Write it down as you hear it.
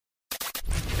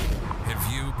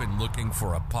been looking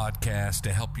for a podcast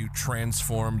to help you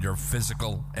transform your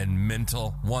physical and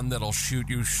mental? One that'll shoot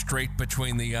you straight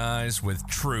between the eyes with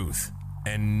truth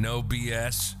and no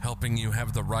BS, helping you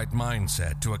have the right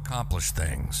mindset to accomplish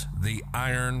things, the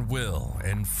iron will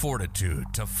and fortitude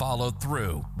to follow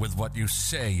through with what you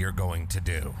say you're going to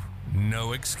do.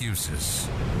 No excuses.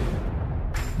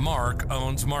 Mark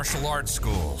owns martial arts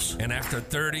schools, and after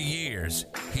 30 years,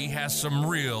 he has some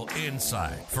real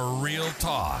insight for real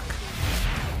talk,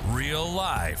 real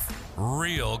life,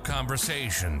 real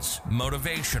conversations,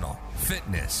 motivational,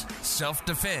 fitness,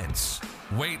 self-defense,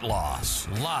 weight loss,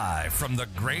 live from the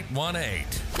Great 1-8.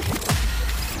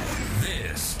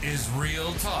 This is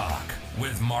Real Talk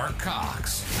with Mark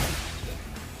Cox.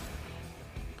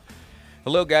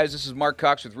 Hello, guys. This is Mark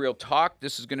Cox with Real Talk.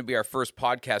 This is going to be our first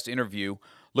podcast interview.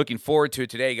 Looking forward to it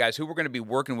today, guys. Who we're going to be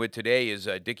working with today is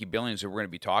Dickie Billings, who we're going to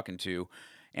be talking to.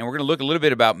 And we're going to look a little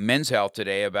bit about men's health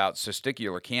today, about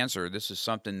testicular cancer. This is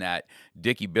something that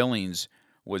Dickie Billings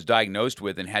was diagnosed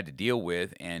with and had to deal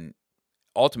with and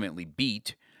ultimately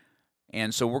beat.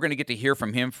 And so we're going to get to hear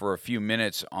from him for a few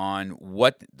minutes on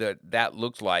what that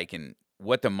looks like and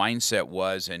what the mindset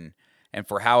was and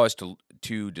for how us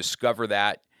to discover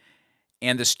that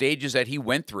and the stages that he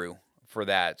went through for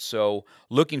that. So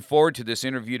looking forward to this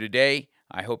interview today.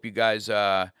 I hope you guys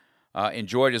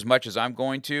enjoy it as much as I'm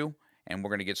going to, and we're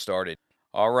going to get started.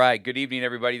 All right. Good evening,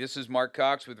 everybody. This is Mark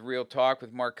Cox with Real Talk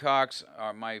with Mark Cox,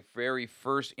 my very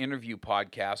first interview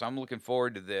podcast. I'm looking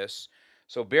forward to this.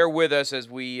 So bear with us as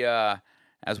we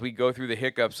go through the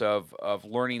hiccups of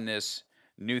learning this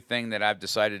new thing that I've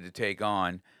decided to take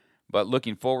on. But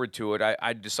looking forward to it.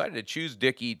 I decided to choose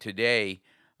Dickie today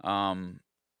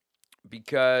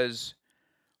because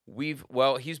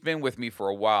he's been with me for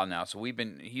a while now. So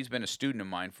he's been a student of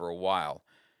mine for a while,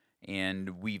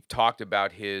 and we've talked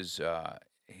about his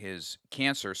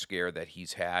cancer scare that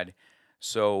he's had.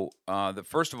 So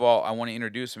first of all, I want to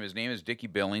introduce him. His name is Dickie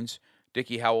Billings.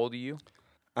 Dickie, how old are you?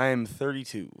 I am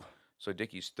 32. So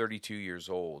Dickie's 32 years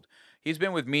old. He's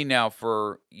been with me now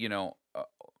for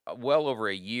well over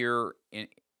a year in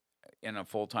a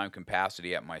full-time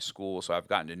capacity at my school, so I've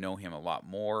gotten to know him a lot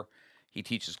more. He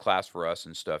teaches class for us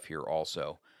and stuff here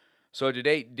also. So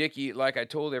today, Dickie, like I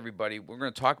told everybody, we're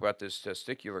going to talk about this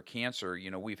testicular cancer.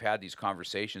 We've had these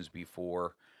conversations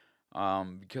before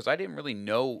because I didn't really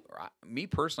know. Me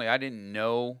personally, I didn't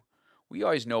know. We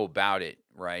always know about it,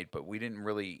 right? But we didn't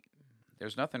really.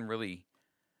 There's nothing really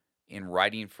in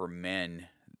writing for men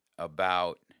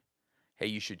about, hey,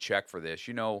 you should check for this.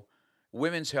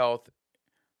 Women's health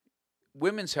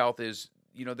is,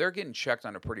 they're getting checked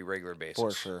on a pretty regular basis.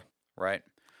 For sure. Right?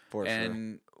 For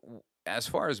sure. As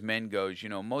far as men goes,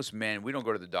 most men, we don't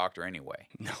go to the doctor anyway.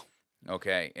 No.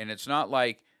 Okay? And it's not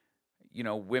like,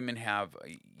 women have,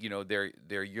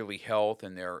 their yearly health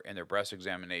and their breast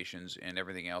examinations and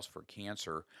everything else for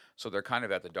cancer. So they're kind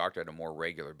of at the doctor at a more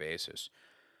regular basis.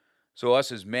 So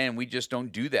us as men, we just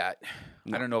don't do that.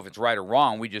 No. I don't know if it's right or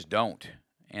wrong. We just don't.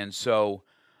 And so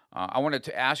I wanted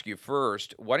to ask you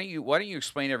first, why don't you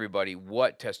explain to everybody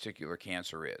what testicular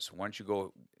cancer is? Why don't you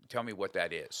go tell me what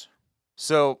that is?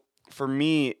 So for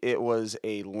me, it was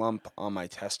a lump on my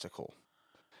testicle.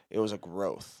 It was a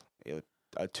growth,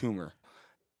 a tumor.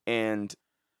 And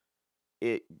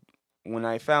when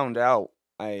I found out,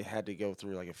 I had to go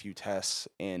through like a few tests,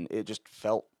 and it just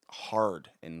felt hard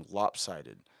and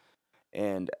lopsided.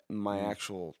 And my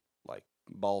actual like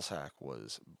ball sack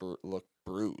looked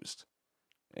bruised.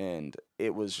 And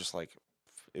it was just like,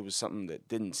 it was something that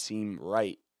didn't seem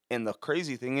right. And the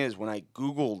crazy thing is, when I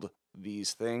Googled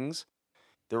these things,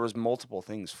 there was multiple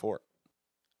things for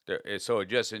it. So it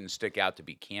just didn't stick out to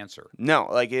be cancer. No,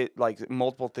 like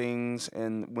multiple things.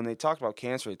 And when they talked about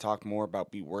cancer, they talked more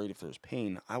about be worried if there's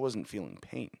pain. I wasn't feeling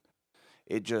pain.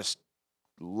 It just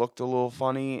looked a little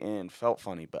funny and felt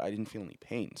funny, but I didn't feel any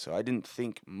pain. So I didn't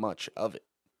think much of it.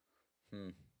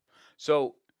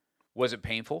 So was it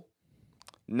painful?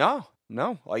 No.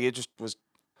 Like it was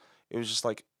just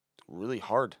like really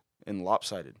hard and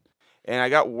lopsided. And I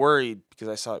got worried because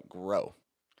I saw it grow.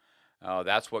 Oh,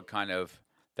 that's kind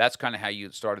of how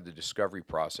you started the discovery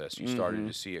process. You started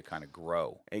to see it kind of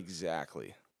grow.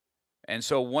 Exactly. And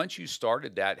so once you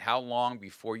started that, how long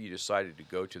before you decided to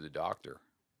go to the doctor?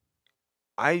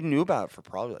 I knew about it for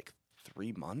probably like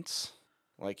 3 months.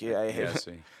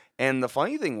 See. And the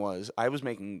funny thing was, I was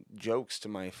making jokes to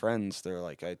my friends. They're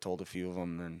like, I told a few of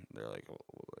them, and they're like, oh,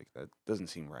 like that doesn't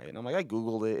seem right. And I'm like, I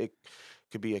Googled it. It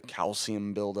could be a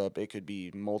calcium buildup. It could be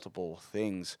multiple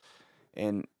things.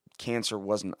 And cancer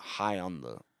wasn't high on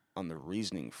the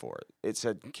reasoning for it. It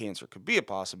said cancer could be a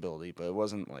possibility, but it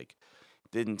wasn't like,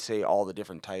 didn't say all the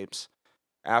different types.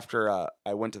 after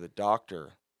I went to the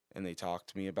doctor and they talked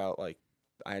to me about like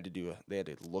they had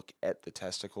to look at the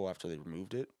testicle after they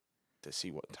removed it to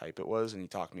see what type it was, and he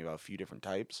talked to me about a few different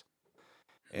types,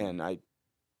 and I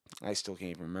still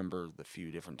can't even remember the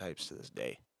few different types to this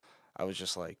day. I was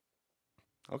just like,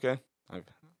 okay,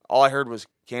 all I heard was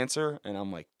cancer, and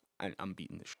I'm like, I'm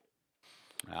beating this shit.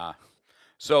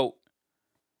 So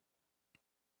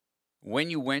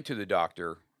when you went to the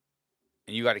doctor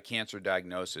and you got a cancer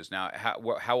diagnosis, now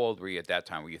how old were you at that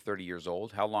time? Were you 30 years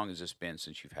old? How long has this been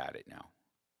since you've had it now?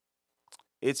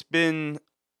 It's been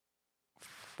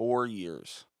 4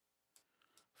 years.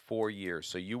 4 years.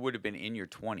 So you would have been in your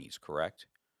 20s, correct?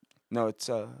 No, it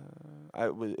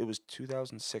was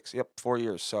 2006. Yep, 4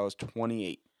 years. So I was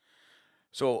 28.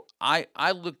 So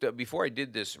I looked up before I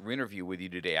did this interview with you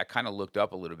today. I kind of looked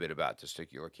up a little bit about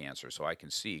testicular cancer so I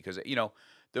can see, because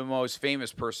the most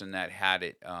famous person that had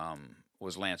it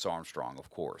was Lance Armstrong, of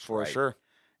course, For right? sure.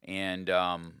 And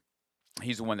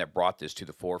he's the one that brought this to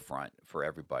the forefront for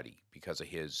everybody because of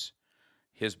his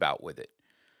bout with it.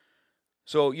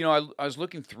 So I was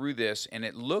looking through this, and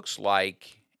it looks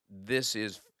like this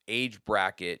is age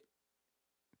bracket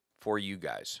for you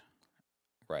guys,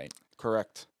 right?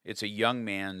 Correct. It's a young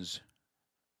man's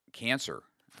cancer,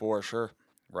 For sure.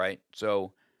 right?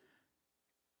 So,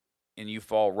 and you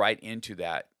fall right into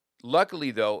that.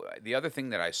 Luckily, though, the other thing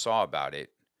that I saw about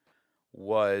it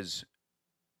was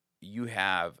you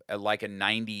have like a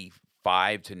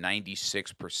 95 to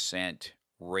 96%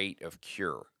 rate of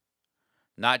cure.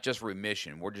 Not just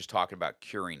remission. We're just talking about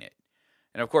curing it.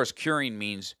 And of course, curing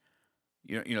means,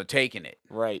 taking it.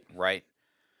 Right. Right?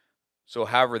 So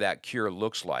however that cure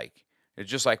looks like, it's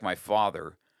just like my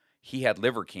father. He had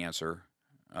liver cancer.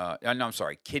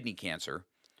 Kidney cancer.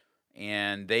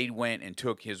 And they went and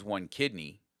took his one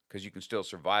kidney, because you can still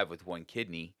survive with one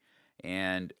kidney.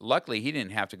 And luckily, he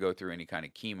didn't have to go through any kind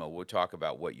of chemo. We'll talk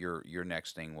about what your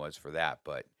next thing was for that.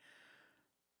 But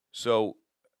so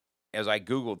as I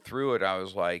Googled through it, I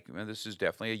was like, man, this is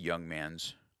definitely a young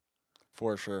man's,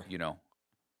 For sure.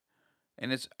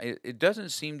 And it doesn't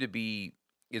seem to be.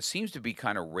 It seems to be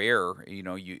kind of rare.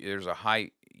 There's a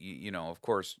high. Of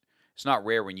course, it's not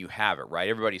rare when you have it, right?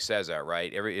 Everybody says that,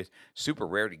 right? It's super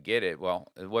rare to get it.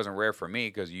 Well, it wasn't rare for me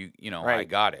because I Right.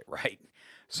 got it, right?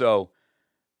 So,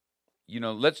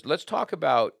 let's talk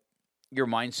about your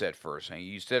mindset first. And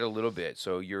you said a little bit.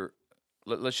 So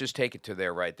let's just take it to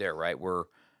there, right there, right?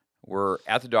 We're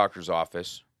at the doctor's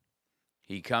office.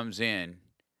 He comes in,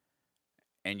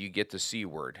 and you get the C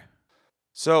word.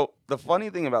 So the funny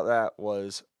thing about that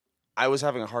was I was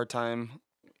having a hard time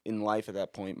in life at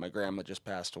that point. My grandma just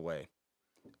passed away.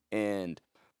 And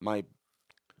my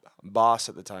boss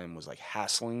at the time was like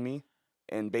hassling me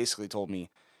and basically told me,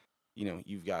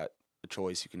 you've got a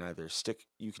choice. You can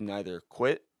either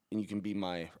quit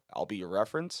and I'll be your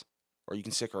reference, or you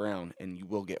can stick around and you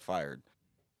will get fired.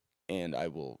 And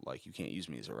you can't use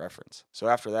me as a reference. So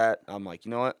after that, I'm like,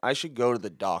 you know what? I should go to the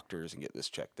doctors and get this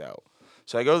checked out.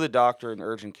 So I go to the doctor in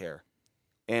urgent care.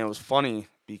 And it was funny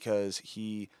because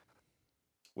he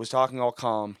was talking all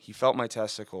calm. He felt my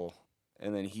testicle.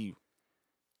 And then he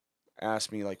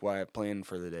asked me, like, what I have planned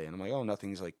for the day. And I'm like, oh, nothing.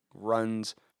 He's like,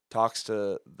 talks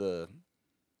to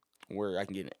where I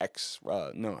can get an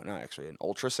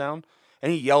ultrasound.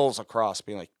 And he yells across,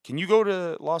 being like, can you go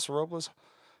to Los Robles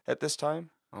at this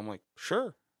time? I'm like,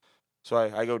 sure. So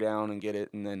I go down and get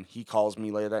it, and then he calls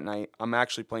me later that night. I'm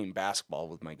actually playing basketball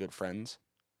with my good friends,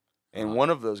 and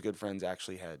one of those good friends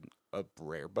actually had a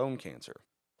rare bone cancer.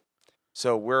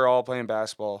 So we're all playing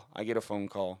basketball. I get a phone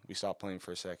call. We stop playing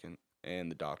for a second,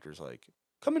 and the doctor's like,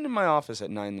 come into my office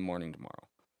at 9 a.m. tomorrow.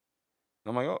 And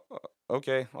I'm like, oh,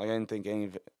 okay. Like, I didn't think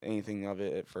anything of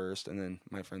it at first, and then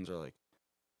my friends are like,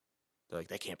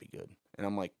 that can't be good. And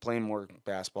I'm like playing more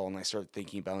basketball, and I started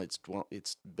thinking about it.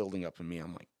 It's building up in me.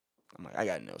 I'm like, I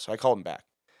gotta know. So I called him back.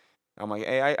 I'm like,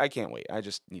 hey, I can't wait. I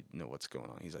just need to know what's going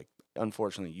on. He's like,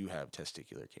 unfortunately, you have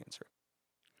testicular cancer.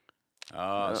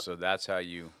 Oh, so that's how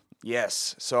you.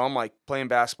 Yes. So I'm like playing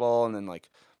basketball, and then like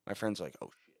my friends are like,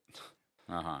 oh shit.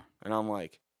 And I'm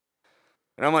like,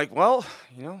 well,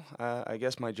 I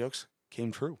guess my jokes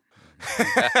came true.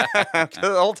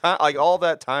 The whole time, like all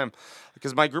that time,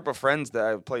 because my group of friends that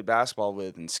I played basketball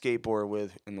with and skateboard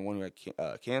with, and the one who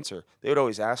had cancer, they would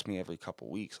always ask me every couple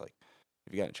weeks, like,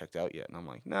 have you gotten checked out yet? And I'm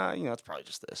like, nah, it's probably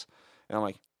just this. And I'm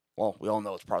like, well, we all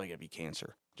know it's probably gonna be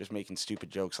cancer. Just making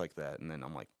stupid jokes like that. And then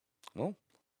I'm like, well,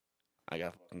 I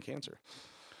got fucking cancer.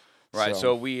 Right.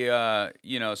 So we,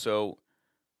 so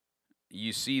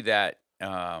you see that.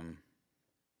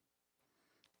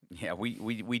 Yeah,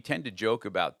 we tend to joke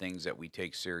about things that we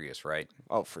take serious, right?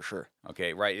 Oh, for sure.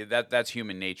 Okay, right. That's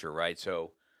human nature, right?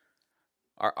 So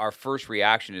our first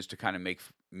reaction is to kind of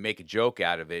make a joke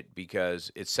out of it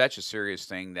because it's such a serious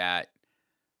thing that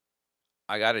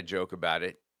I got to joke about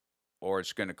it or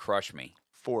it's going to crush me,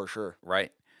 For sure.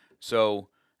 right? So,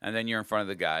 and then you're in front of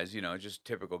the guys, just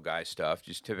typical guy stuff,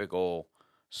 just typical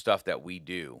stuff that we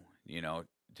do,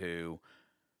 to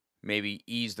maybe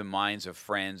ease the minds of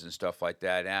friends and stuff like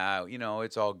that.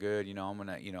 It's all good, I'm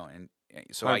gonna, and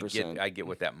so 100%. I get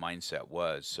what that mindset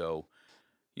was. So,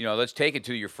 let's take it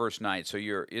to your first night. So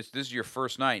this is your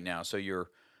first night now. So you're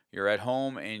at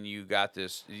home and you got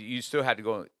this. You still had to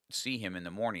go see him in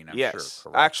the morning. I'm sure. Yes.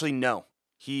 Correct? Actually, no.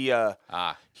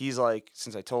 He's like,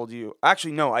 since I told you,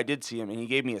 actually, no, I did see him and he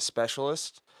gave me a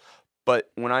specialist. But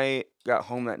when I got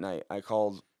home that night, I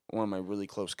called one of my really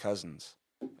close cousins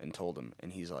and told him,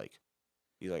 and he's like,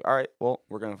 all right, well,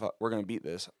 we're gonna beat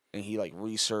this. And he like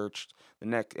researched the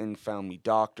neck and found me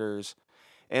doctors.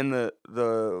 And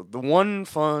the one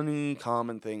funny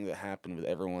common thing that happened with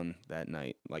everyone that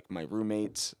night, like my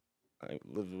roommates, I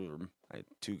lived with them. I had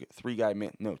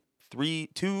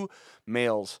two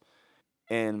males,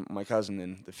 and my cousin.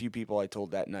 And the few people I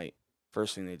told that night,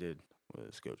 first thing they did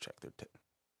was go check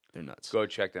their nuts. Go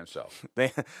check themselves.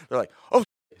 They're like, oh,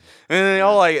 and they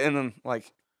all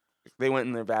they went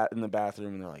in the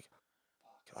bathroom and they're like,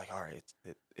 all right,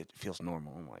 it feels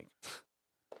normal. I'm like.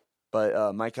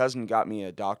 But my cousin got me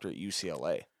a doctor at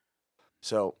UCLA.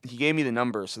 So he gave me the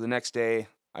number. So the next day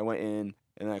I went in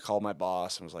and I called my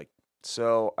boss and was like,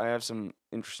 so I have some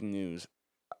interesting news.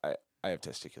 I have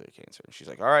testicular cancer. And she's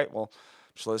like, all right, well,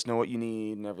 just let us know what you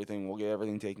need and everything. We'll get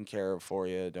everything taken care of for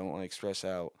you. Don't stress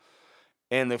out.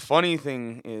 And the funny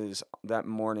thing is that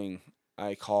morning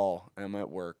I call and I'm at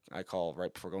work. I call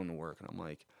right before going to work and I'm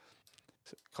like,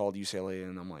 called UCLA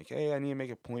and I'm like, hey, I need to make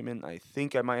an appointment. I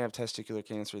think I might have testicular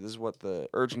cancer. This is what the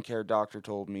urgent care doctor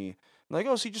told me. I'm like,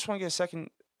 oh, so you just want to get a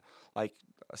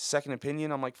second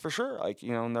opinion? I'm like, for sure.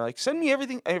 And they're like, send me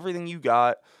everything you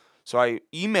got. So I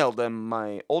emailed them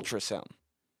my ultrasound.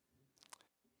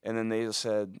 And then they just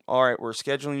said, all right, we're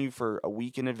scheduling you for a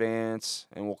week in advance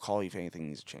and we'll call you if anything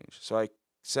needs to change. So I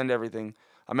send everything.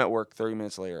 I'm at work. 30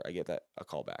 minutes later, I get a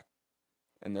call back.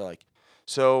 And they're like,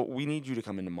 so we need you to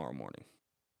come in tomorrow morning.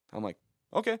 I'm like,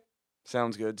 okay,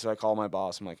 sounds good. So I call my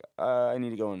boss. I'm like, I need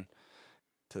to go in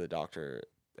to the doctor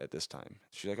at this time.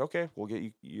 She's like, okay, we'll get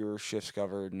you your shifts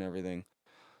covered and everything.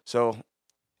 So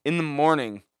in the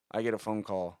morning, I get a phone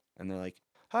call and they're like,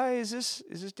 hi, is this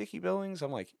Dickie Billings?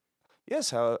 I'm like,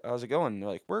 yes, how's it going? They're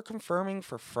like, we're confirming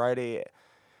for Friday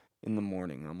in the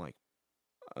morning. I'm like,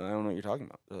 I don't know what you're talking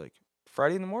about. They're like,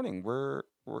 Friday in the morning, we're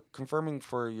confirming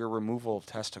for your removal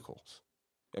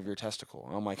of your testicle.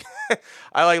 And I'm like,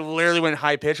 I literally went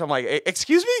high pitch. I'm like,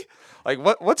 excuse me? Like,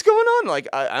 what's going on? Like,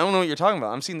 I don't know what you're talking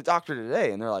about. I'm seeing the doctor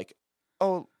today. And they're like,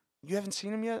 oh, you haven't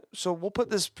seen him yet? So we'll put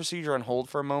this procedure on hold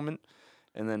for a moment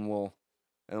and then we'll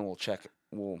check.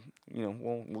 We'll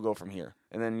go from here.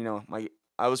 And then,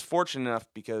 I was fortunate enough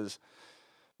because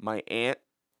my aunt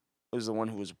was the one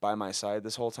who was by my side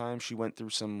this whole time. She went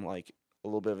through some, a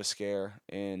little bit of a scare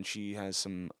and she has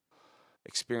some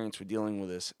experience with dealing with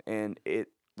this. And it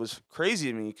was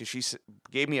crazy to me because she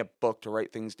gave me a book to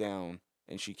write things down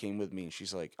and she came with me and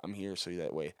she's like, I'm here so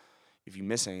that way if you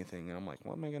miss anything. And I'm like,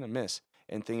 what am I going to miss?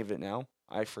 And think of it now,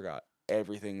 I forgot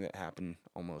everything that happened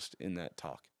almost in that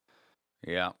talk.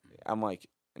 Yeah. I'm like,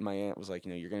 my aunt was like,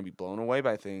 you're going to be blown away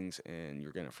by things and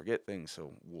you're going to forget things.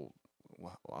 So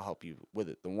I'll help you with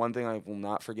it. The one thing I will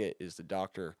not forget is the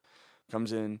doctor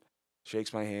comes in,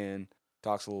 shakes my hand,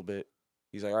 talks a little bit.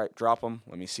 He's like, all right, drop him.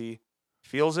 Let me see.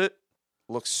 Feels it,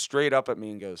 looks straight up at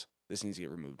me and goes, this needs to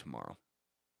get removed tomorrow.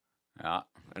 Yeah.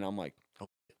 And I'm like,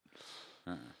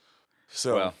 oh.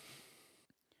 So, well,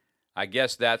 I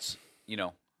guess that's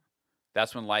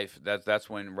when life, that's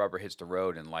when rubber hits the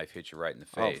road and life hits you right in the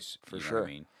face. For sure. What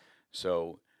I mean?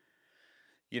 So,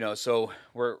 so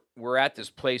we're at this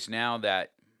place now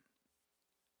that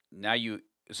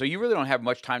so you really don't have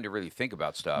much time to really think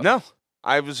about stuff. No.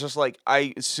 I was just like,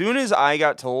 as soon as I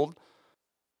got told,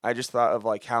 I just thought of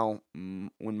how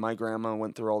when my grandma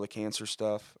went through all the cancer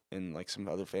stuff and some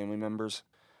other family members,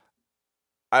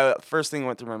 first thing that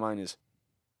went through my mind is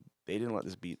they didn't let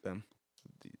this beat them.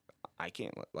 I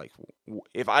can't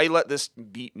if I let this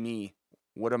beat me,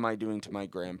 what am I doing to my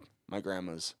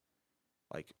grandma's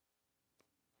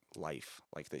life?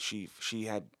 That she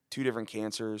had 2 different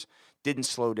cancers, didn't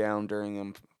slow down during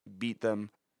them, beat them,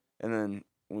 and then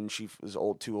when she was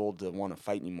too old to want to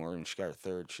fight anymore, and she got her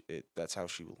third, that's how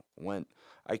she went.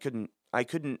 I couldn't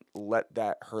let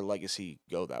her legacy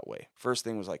go that way. First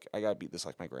thing was I gotta beat this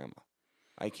like my grandma.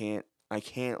 I can't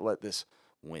let this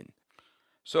win.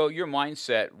 So your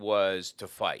mindset was to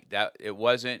fight. That it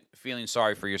wasn't feeling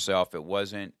sorry for yourself. It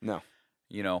wasn't, No,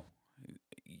 you know,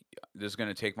 this is going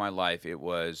to take my life. It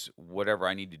was whatever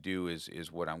I need to do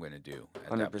is what I'm going to do at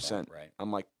that point, 100%. right?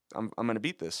 I'm like, I'm gonna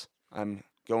beat this. I'm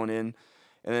going in,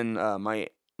 and then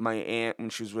my aunt, when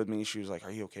she was with me, she was like,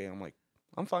 "Are you okay?" I'm like,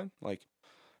 "I'm fine." Like,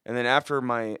 and then after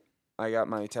I got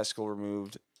my testicle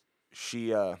removed,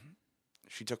 she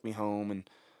took me home, and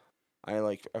I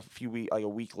like a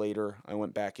week later, I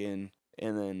went back in,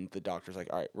 and then the doctor's like,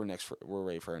 "All right, we're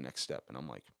ready for our next step," and I'm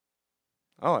like,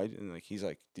 "Oh," and like he's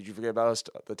like, "Did you forget about us?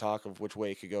 The talk of which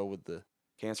way it could go with the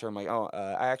cancer?" I'm like, "Oh,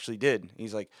 I actually did."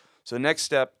 He's like, "So the next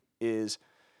step is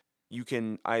you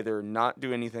can either not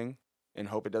do anything and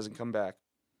hope it doesn't come back,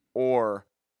 or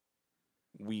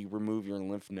we remove your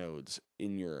lymph nodes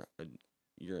in your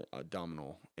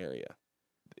abdominal area."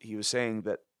 He was saying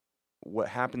that what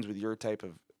happens with your type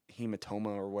of hematoma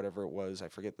or whatever it was, I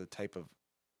forget the type of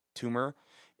tumor,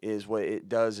 is what it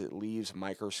does, it leaves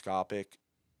microscopic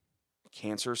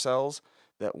cancer cells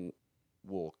that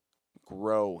will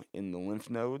grow in the lymph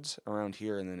nodes around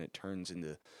here, and then it turns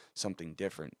into something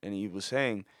different. And he was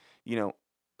saying, you know,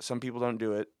 some people don't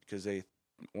do it because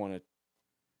want to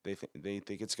they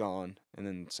think it's gone, and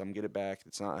then some get it back.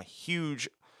 It's not a huge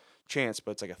chance,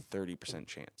 but it's like a 30%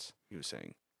 chance, he was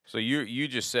saying. So you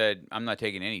just said I'm not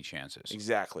taking any chances.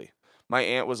 Exactly. My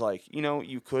aunt was like,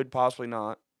 you could possibly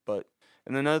not, but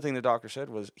and another thing the doctor said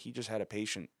was he just had a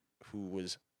patient who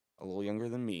was a little younger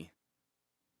than me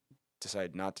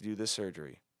decide not to do this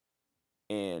surgery,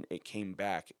 and it came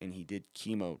back, and he did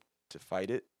chemo to fight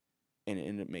it, and it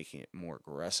ended up making it more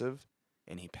aggressive,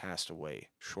 and he passed away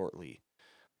shortly.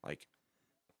 Like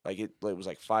it was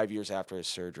like 5 years after his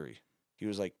surgery. He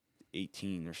was like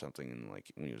 18 or something, and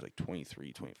like when he was like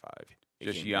 23, 25, it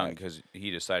Just came young back. because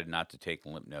he decided not to take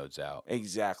lymph nodes out.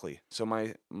 Exactly. So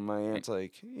my aunt's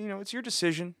like, it's your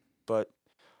decision, but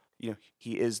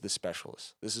he is the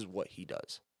specialist. This is what he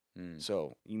does. Mm.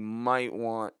 So you might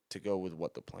want to go with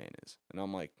what the plan is. And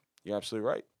I'm like, you're absolutely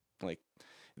right. Like, if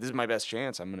this is my best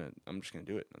chance, I'm just gonna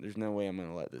do it. There's no way I'm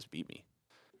gonna let this beat me.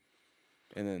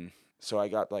 And then so I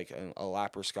got like a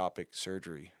laparoscopic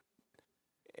surgery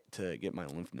to get my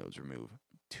lymph nodes removed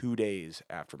 2 days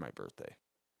after my birthday.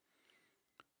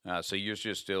 So you're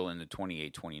just still in the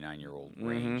 28, 29-year-old Mm-hmm.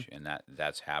 range, and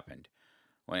that's happened.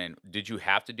 When did you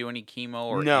have to do any chemo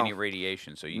or No. any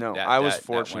radiation? So No, that I was that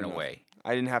fortunate went enough. away.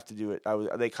 I didn't have to do it.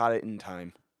 They caught it in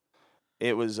time.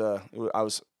 I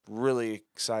was really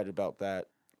excited about that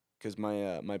because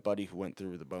my buddy who went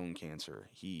through the bone cancer,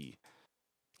 he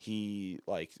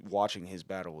like watching his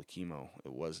battle with chemo,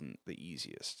 it wasn't the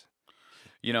easiest.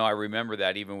 I remember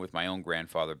that even with my own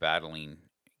grandfather battling,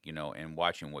 and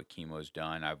watching what chemo's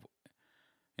done.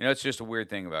 It's just a weird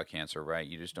thing about cancer, right?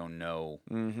 You just don't know.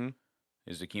 Mm-hmm.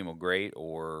 Is the chemo great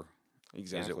or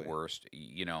is it Exactly. worst?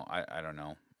 I don't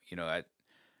know.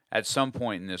 At some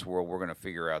point in this world, we're going to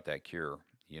figure out that cure.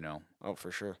 Oh,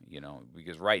 for sure.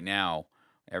 Because right now,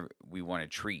 we want to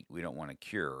treat, we don't want to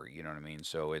cure. You know what I mean?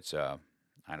 So it's I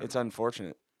don't It's know.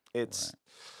 unfortunate. It's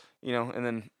and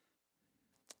then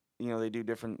they do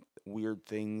different weird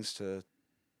things to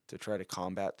try to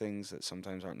combat things that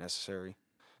sometimes aren't necessary.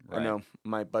 Right. I know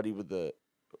my buddy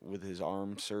with his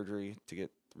arm surgery to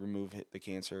remove the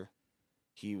cancer.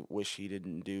 He wished he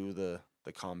didn't do the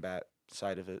combat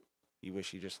side of it. He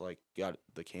wished he just like got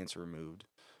the cancer removed,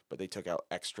 but they took out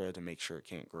extra to make sure it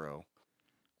can't grow.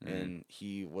 And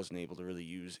he wasn't able to really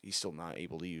use. He's still not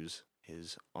able to use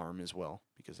his arm as well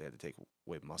because they had to take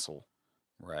away muscle.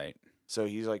 Right. So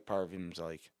he's like, part of him's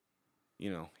like,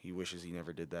 he wishes he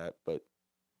never did that, but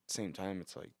at the same time,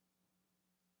 it's like,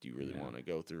 do you really want to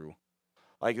go through?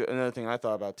 Like another thing I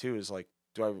thought about too is like,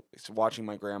 watching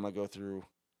my grandma go through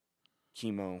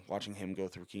chemo, watching him go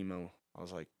through chemo, I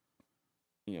was like,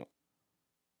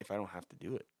 if I don't have to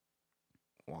do it,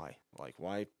 why? Like,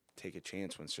 why take a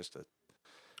chance when it's just a...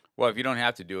 Well, if you don't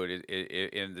have to do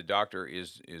it, and the doctor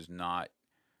is not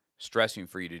stressing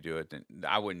for you to do it, then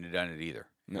I wouldn't have done it either.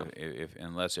 No. If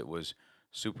unless it was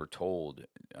super told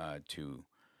to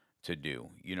do.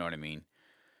 You know what I mean?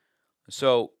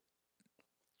 So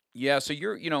yeah, so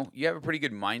you have a pretty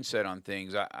good mindset on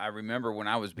things. I remember when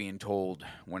I was being told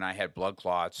when I had blood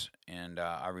clots, and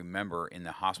I remember in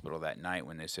the hospital that night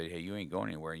when they said, "Hey, you ain't going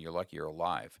anywhere, and you're lucky you're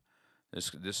alive.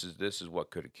 This is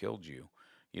what could have killed you."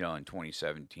 In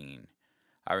 2017,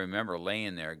 I remember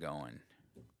laying there going,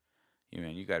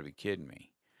 "Man, you got to be kidding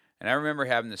me." And I remember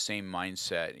having the same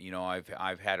mindset.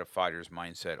 I've had a fighter's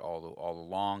mindset all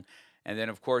along, and then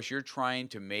of course you're trying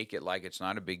to make it like it's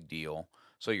not a big deal,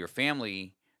 so your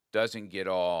family doesn't get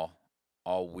all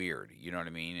all weird. You know what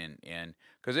I mean? And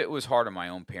because it was hard on my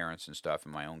own parents and stuff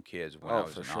and my own kids when I Oh,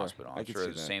 was for in sure. hospital. I I'm could sure see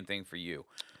it's the that. same thing for you.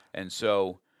 And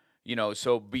so,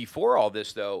 so before all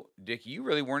this though, Dick, you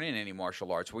really weren't in any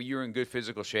martial arts. Were you in good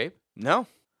physical shape? No,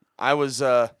 I was.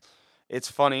 It's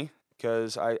funny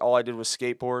because all I did was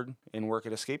skateboard and work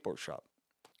at a skateboard shop.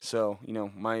 So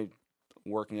my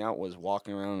working out was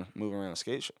walking around, moving around a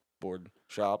skateboard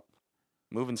shop,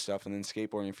 moving stuff, and then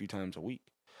skateboarding a few times a week.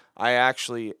 I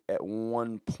actually, at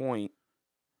one point,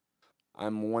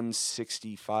 I'm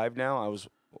 165 now. I was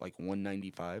like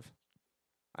 195.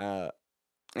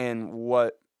 And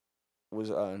what was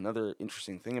another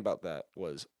interesting thing about that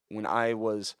was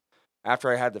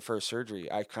after I had the first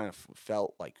surgery, I kind of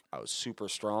felt like I was super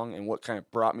strong. And what kind of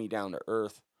brought me down to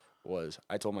earth was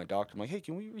I told my doctor, I'm like, hey,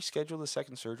 can we reschedule the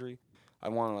second surgery? I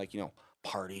want to,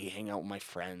 party, hang out with my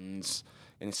friends,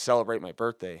 and celebrate my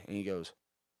birthday. And he goes,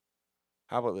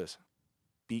 how about this?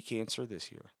 Beat cancer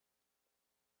this year.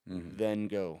 Mm-hmm. Then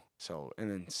go.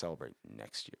 And then celebrate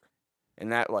next year.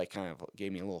 And that, kind of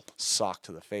gave me a little sock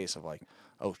to the face of, oh,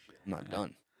 I'm not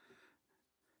done.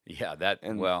 Yeah, that's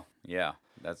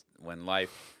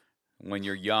when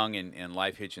you're young and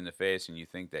life hits you in the face and you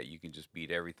think that you can just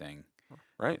beat everything.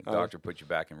 Right. The doctor put you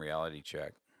back in reality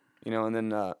check. And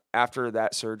then after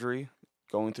that surgery,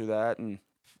 going through that, and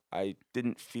I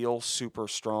didn't feel super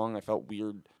strong. I felt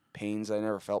weird pains I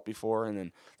never felt before. And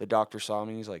then the doctor saw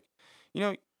me. He's like,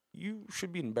 you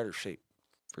should be in better shape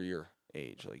for your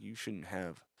age. Like, you shouldn't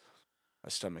have a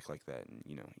stomach like that. And,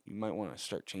 you might want to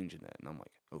start changing that. And I'm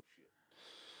like, oh,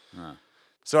 shit. Huh.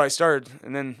 So I started.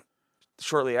 And then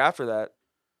shortly after that,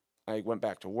 I went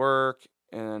back to work.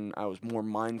 And I was more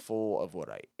mindful of what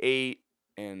I ate.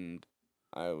 And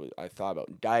I thought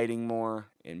about dieting more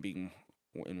and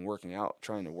working out,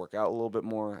 trying to work out a little bit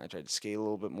more. I tried to skate a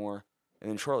little bit more. And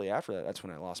then shortly after that, that's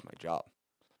when I lost my job.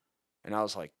 And I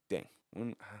was like, dang,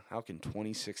 how can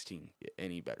 2016 get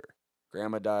any better?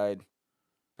 Grandma died,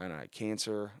 and I had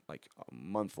cancer like a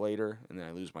month later, and then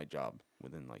I lose my job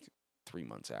within 3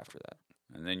 months after that.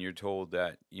 And then you're told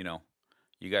that, you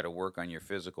got to work on your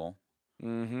physical.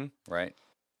 Mm-hmm. Right?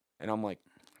 And I'm like,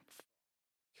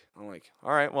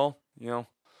 all right, well,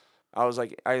 I was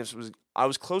like, I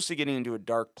was close to getting into a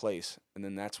dark place, and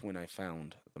then that's when I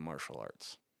found the martial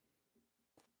arts.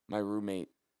 My roommate,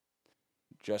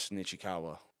 Justin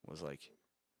Ichikawa, was like,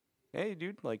 hey,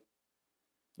 dude, if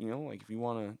you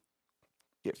want to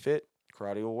get fit,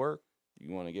 karate will work.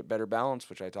 You want to get better balance,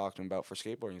 which I talked to him about for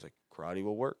skateboarding. He's like, karate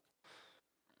will work.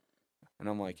 And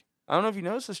I'm like, I don't know if you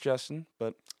noticed this, Justin,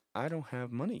 but I don't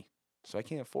have money, so I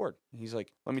can't afford. He's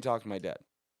like, let me talk to my dad.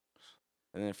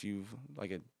 And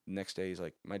then next day, he's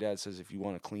like, my dad says if you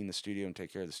want to clean the studio and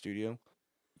take care of the studio,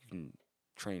 you can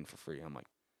train for free. I'm like,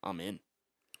 I'm in.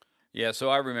 Yeah, so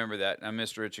I remember that. I'm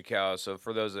Mr. Ichikawa. So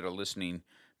for those that are listening,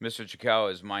 Mr.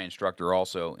 Ichikawa is my instructor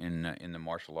also in the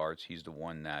martial arts. He's the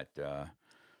one that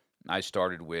I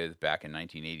started with back in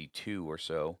 1982 or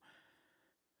so.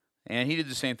 And he did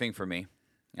the same thing for me.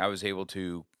 I was able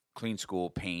to clean school,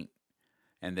 paint,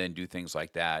 and then do things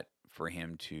like that for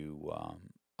him to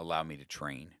allow me to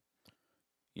train.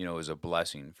 It was a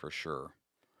blessing for sure.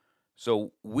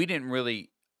 So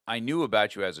I knew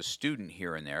about you as a student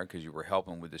here and there because you were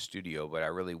helping with the studio, but I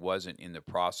really wasn't in the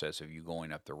process of you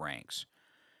going up the ranks.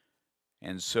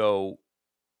 And so,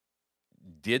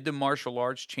 did the martial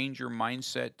arts change your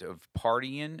mindset of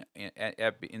partying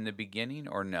in the beginning,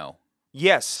 or no?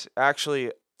 Yes,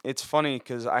 actually, it's funny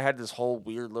because I had this whole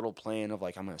weird little plan of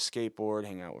I'm going to skateboard,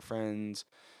 hang out with friends,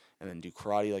 and then do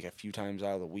karate a few times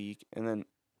out of the week. And then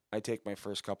I take my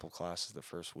first couple classes the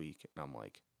first week, and I'm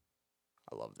like,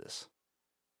 I love this.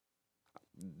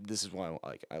 This is why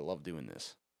I love doing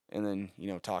this. And then,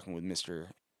 talking with Mr.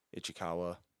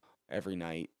 Ichikawa every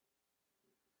night,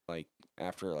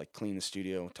 after clean the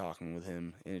studio, talking with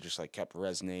him, and it just kept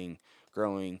resonating,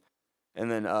 growing.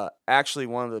 And then actually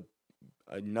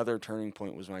another turning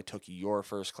point was when I took your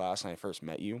first class and I first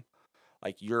met you.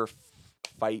 Your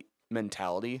fight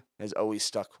mentality has always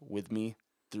stuck with me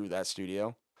through that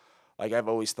studio. I've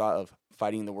always thought of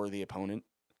fighting the worthy opponent,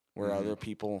 where other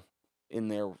people in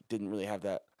there didn't really have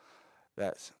that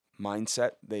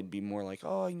mindset. They'd be more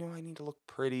oh, I need to look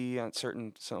pretty.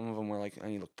 Some of them were I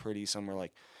need to look pretty. Some were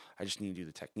I just need to do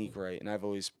the technique right. And I've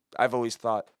always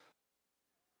thought,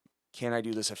 can I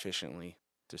do this efficiently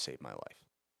to save my life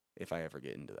if I ever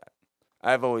get into that?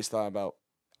 I've always thought about,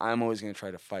 I'm always going to try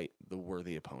to fight the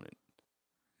worthy opponent.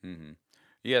 Mm-hmm.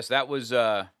 Yes, that was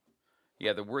the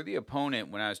worthy opponent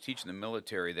when I was teaching the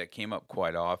military, that came up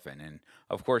quite often. And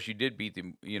of course you did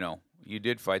you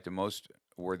did fight the most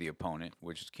worthy opponent,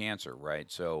 which is cancer,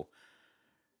 right? So,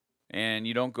 And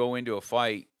you don't go into a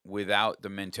fight without the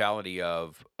mentality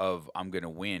of I'm going to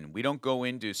win. We don't go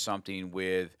into something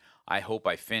with I hope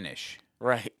I finish.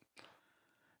 Right.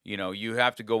 You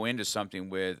have to go into something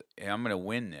with hey, I'm going to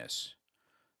win this.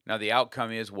 Now the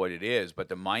outcome is what it is, but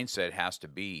the mindset has to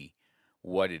be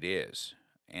what it is.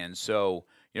 And so,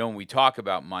 when we talk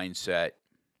about mindset,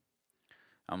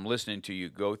 I'm listening to you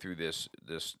go through this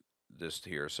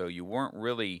here. So you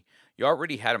already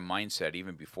had a mindset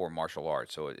even before martial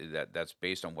arts. So that's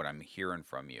based on what I'm hearing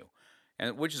from you,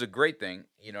 and which is a great thing.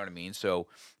 You know what I mean? So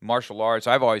martial arts,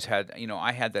 I've always had.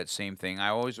 I had that same thing. I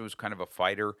always was kind of a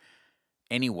fighter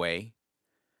anyway,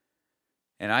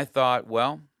 and I thought,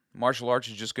 well, martial arts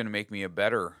is just going to make me a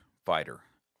better fighter.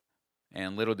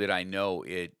 And little did I know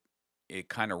it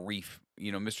kind of Mr.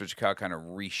 Chikau kind of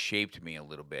reshaped me a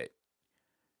little bit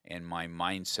and my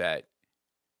mindset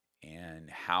and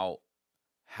how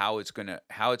it's gonna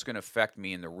affect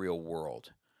me in the real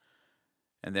world.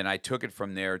 And then I took it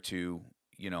from there to,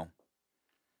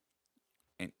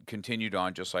 and continued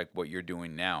on just like what you're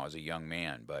doing now as a young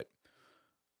man. But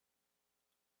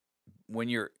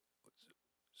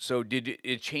so did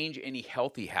it change any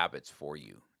healthy habits for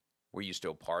you? Were you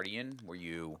still partying? Were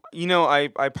you? I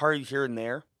partied here and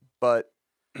there, but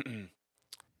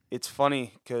it's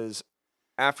funny because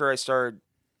after I started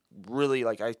really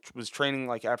I was training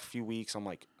after a few weeks, I'm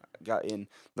got in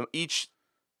each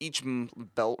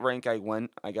belt rank I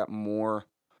went, I got more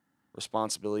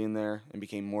responsibility in there and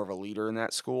became more of a leader in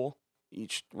that school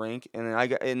each rank, and then I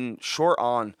got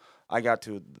I got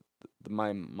to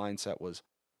my mindset was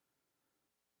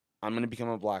I'm gonna become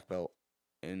a black belt,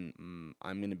 and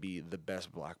I'm going to be the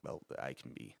best black belt that I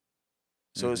can be.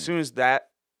 So as soon as that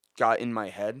got in my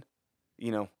head,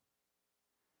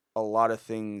 a lot of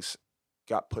things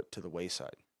got put to the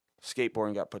wayside.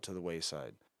 Skateboarding got put to the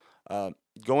wayside.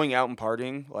 Going out and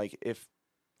partying, if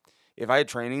I had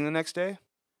training the next day,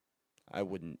 I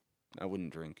wouldn't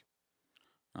drink.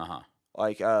 I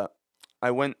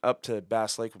went up to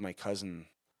Bass Lake with my cousin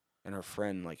and her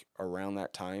friend around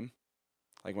that time.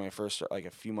 When I first a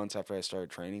few months after I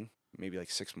started training, maybe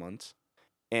 6 months.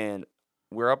 And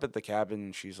we're up at the cabin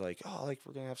and she's like, "Oh,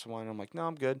 we're going to have some wine." I'm like, "No,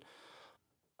 I'm good."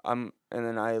 And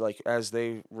then I as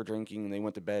they were drinking and they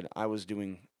went to bed, I was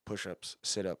doing push-ups,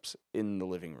 sit-ups in the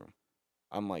living room.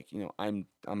 I'm like, I'm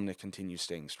going to continue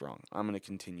staying strong. I'm going to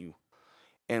continue.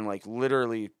 And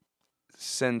literally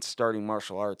since starting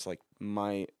martial arts,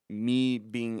 me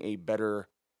being a better,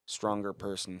 stronger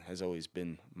person has always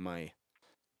been my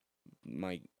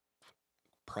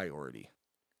priority.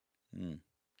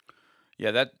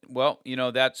 Yeah, that's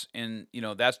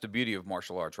the beauty of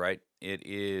martial arts, right?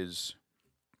 It's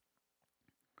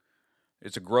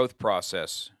a growth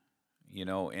process,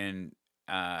 and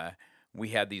we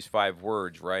had these 5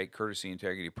 words, right? Courtesy,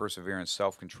 integrity, perseverance,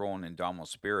 self-control, and indomitable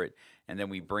spirit, and then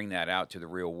we bring that out to the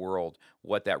real world,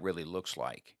 what that really looks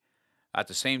like. At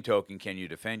the same token, can you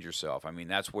defend yourself? I mean,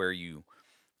 that's where you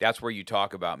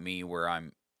talk about me, where I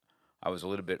was a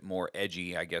little bit more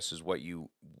edgy, I guess, is what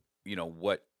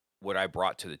what I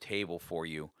brought to the table for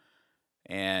you.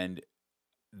 And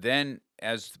then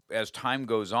as time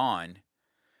goes on,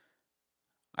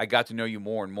 I got to know you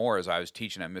more and more as I was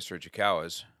teaching at Mr.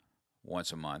 Chikau's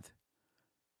once a month.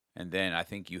 And then I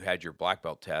think you had your black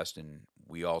belt test, and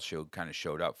we all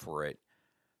showed up for it,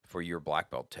 for your black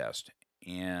belt test.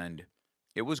 And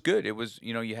it was good. It was,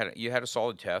 you had a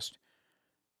solid test.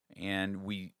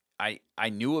 And I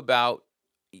knew about,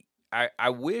 I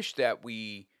wish that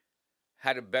we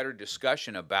had a better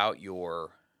discussion about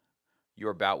your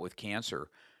bout with cancer,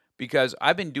 because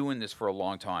I've been doing this for a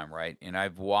long time, right? And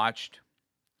I've watched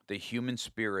the human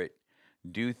spirit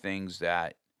do things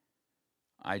that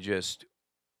I just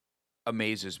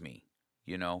amazes me.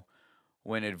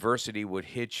 When adversity would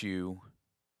hit you,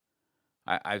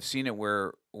 I've seen it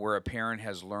where a parent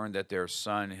has learned that their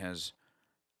son has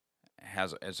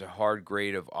a hard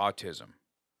grade of autism,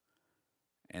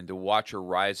 and to watch her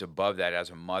rise above that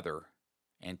as a mother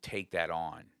and take that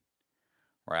on.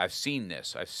 Right? I've seen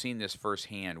this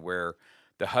firsthand, where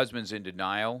the husband's in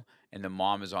denial and the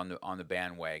mom is on the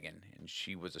bandwagon, and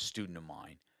she was a student of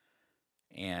mine.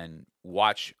 And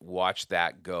watched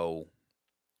that go.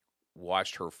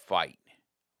 Watched her fight,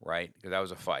 right? Because that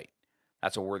was a fight.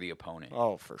 That's a worthy opponent.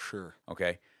 Oh, for sure.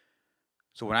 Okay.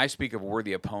 So when I speak of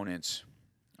worthy opponents,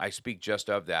 I speak just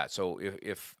of that. So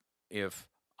if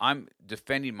I'm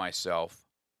defending myself,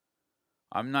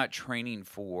 I'm not training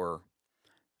for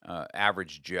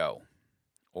average Joe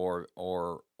or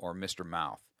Mr.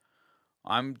 Mouth.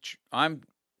 I'm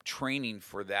training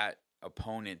for that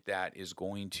opponent that is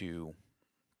going to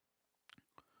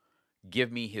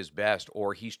give me his best,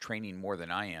 or he's training more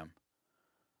than I am,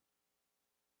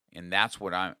 And that's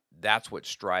what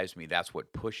strives me, that's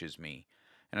what pushes me.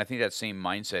 And I think that same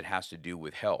mindset has to do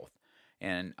with health.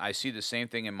 And I see the same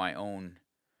thing in my own.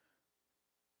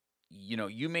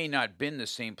 You may not been the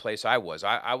same place I was.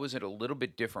 I was at a little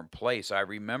bit different place. I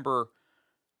remember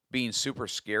being super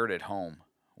scared at home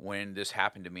when this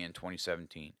happened to me in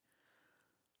 2017.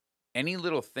 Any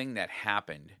little thing that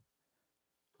happened,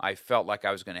 I felt like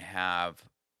I was going to have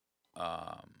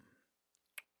um,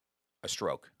 a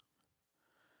stroke.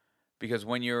 Because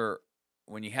when you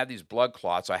have these blood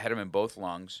clots, I had them in both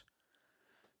lungs.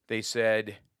 They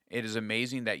said, it is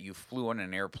amazing that you flew on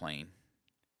an airplane.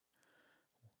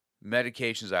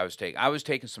 Medications I was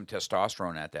taking some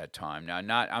testosterone at that time. Now, I'm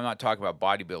not talking about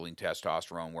bodybuilding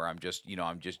testosterone where I'm just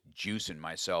juicing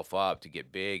myself up to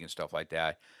get big and stuff like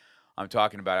that. I'm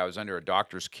talking about I was under a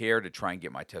doctor's care to try and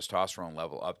get my testosterone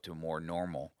level up to more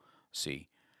normalcy.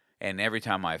 And every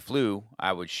time I flew,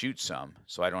 I would shoot some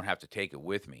so I don't have to take it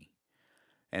with me.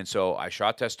 And so I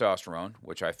shot testosterone,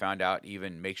 which I found out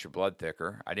even makes your blood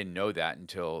thicker. I didn't know that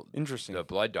until Interesting. the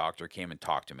blood doctor came and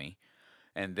talked to me.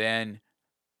 And then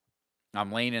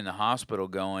I'm laying in the hospital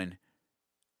going,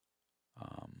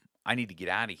 I need to get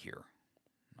out of here.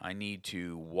 I need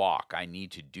to walk. I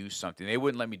need to do something. They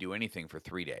wouldn't let me do anything for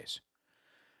 3 days.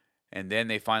 And then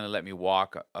they finally let me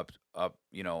walk up,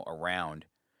 around.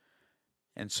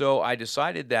 And so I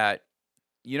decided that,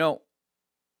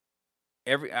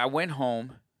 I went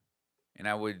home and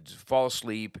I would fall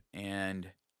asleep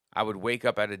and I would wake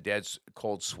up out of dead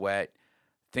cold sweat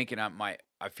thinking I'm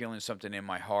feeling something in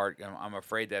my heart. I'm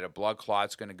afraid that a blood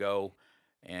clot's going to go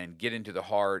and get into the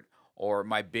heart. Or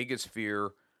my biggest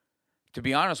fear, to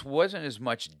be honest, wasn't as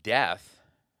much death,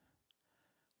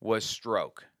 was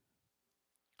stroke.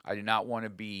 I did not want to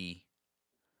be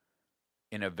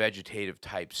in a vegetative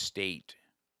type state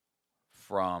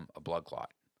from a blood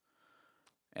clot.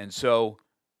 And so,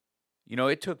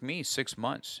 it took me 6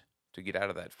 months to get out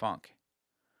of that funk.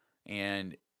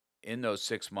 And in those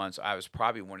 6 months, I was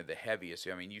probably one of the heaviest.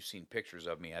 I mean, you've seen pictures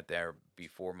of me out there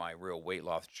before my real weight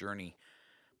loss journey.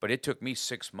 But it took me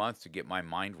 6 months to get my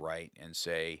mind right and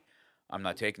say, I'm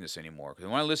not taking this anymore. Because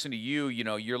when I listen to you,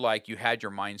 you're like, you had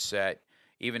your mindset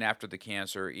even after the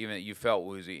cancer, even you felt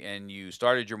woozy, and you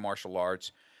started your martial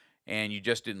arts, and you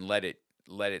just didn't let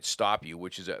it stop you,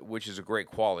 which is a great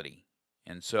quality.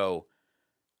 And so,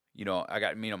 I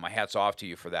got my hats off to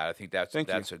you for that. I think that's Thank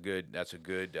a good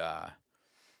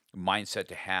mindset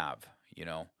to have.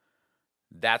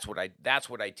 That's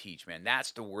what I teach, man.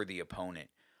 That's the worthy opponent.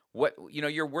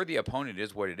 Your worthy opponent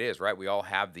is what it is, right? We all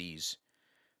have these,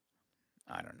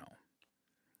 I don't know,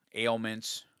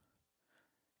 ailments.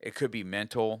 It could be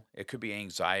mental. It could be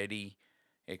anxiety.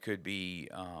 It could be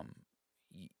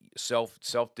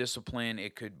self-discipline.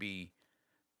 It could be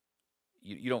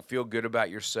you don't feel good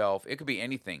about yourself. It could be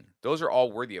anything. Those are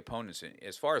all worthy opponents. And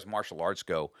as far as martial arts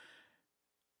go,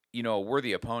 a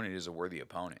worthy opponent is a worthy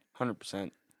opponent.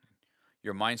 100%.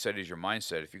 Your mindset is your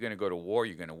mindset. If you're going to go to war,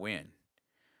 you're going to win.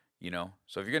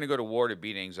 So if you're going to go to war to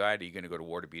beat anxiety, you're going to go to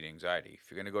war to beat anxiety.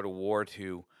 If you're going to go to war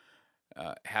to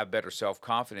have better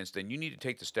self-confidence, then you need to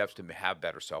take the steps to have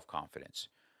better self-confidence.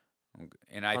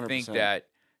 And I 100%. think that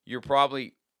you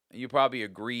probably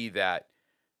agree that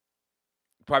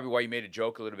probably why you made a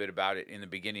joke a little bit about it in the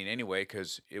beginning anyway,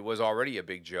 because it was already a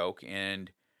big joke.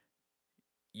 And,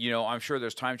 I'm sure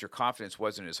there's times your confidence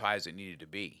wasn't as high as it needed to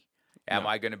be. Am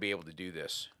I going to be able to do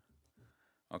this?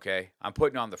 Okay. I'm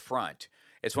putting on the front.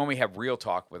 It's when we have real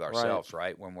talk with ourselves,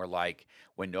 right? When we're like,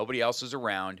 when nobody else is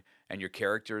around and your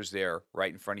character is there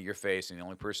right in front of your face and the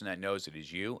only person that knows it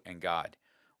is you and God,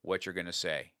 what you're going to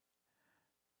say.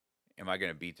 Am I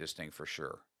going to beat this thing for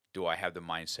sure? Do I have the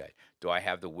mindset? Do I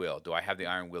have the will? Do I have the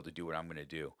iron will to do what I'm going to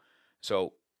do?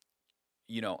 So,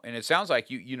 and it sounds like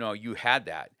you had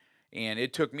that. And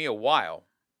it took me a while,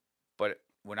 but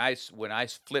when I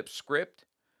flipped script,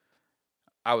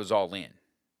 I was all in.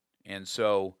 And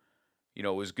so, it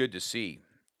was good to see.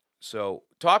 So,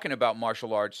 talking about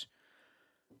martial arts,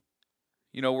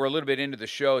 we're a little bit into the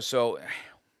show. So,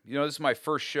 this is my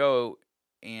first show,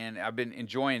 and I've been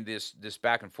enjoying this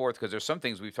back and forth because there's some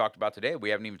things we've talked about today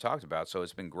we haven't even talked about. So,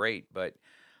 it's been great. But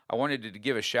I wanted to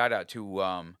give a shout out to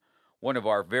one of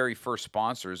our very first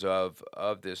sponsors of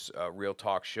this Real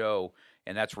Talk show,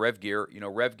 and that's Rev Gear.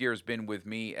 Rev Gear has been with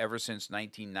me ever since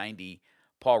 1990.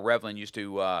 Paul Revlin used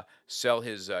to sell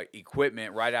his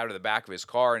equipment right out of the back of his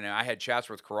car, and I had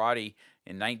Chatsworth Karate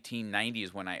in 1990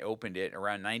 is when I opened it.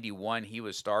 Around 91, he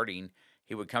was starting.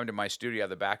 He would come to my studio out of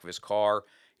the back of his car,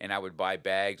 and I would buy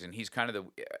bags, and he's kind of the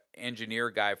engineer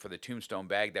guy for the Tombstone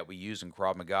bag that we use in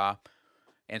Krav Maga.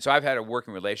 And so I've had a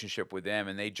working relationship with them,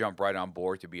 and they jump right on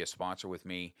board to be a sponsor with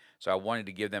me. So I wanted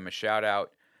to give them a shout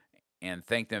out and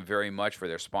thank them very much for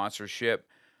their sponsorship.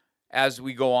 As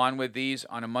we go on with these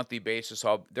on a monthly basis,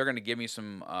 they're going to give me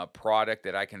some product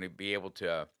that I can be able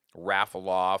to raffle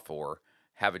off or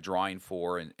have a drawing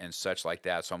for and such like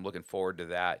that. So I'm looking forward to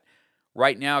that.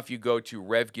 Right now, if you go to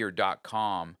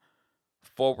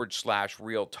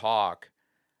revgear.com/real talk,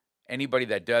 anybody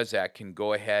that does that can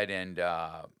go ahead and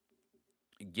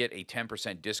get a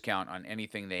 10% discount on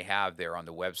anything they have there on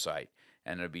the website,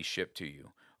 and it'll be shipped to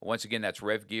you. Once again, that's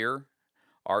RevGear,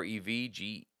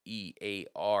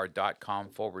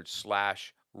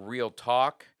 RevGear.com/real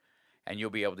talk, and you'll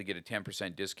be able to get a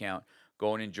 10% discount.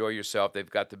 Go and enjoy yourself. They've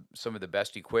got some of the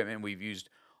best equipment. We've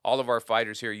used, all of our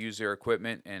fighters here use their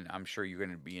equipment, and I'm sure you're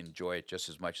going to enjoy it just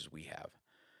as much as we have.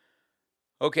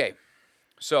 Okay,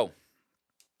 so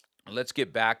let's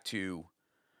get back to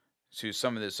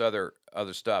some of this other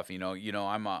stuff.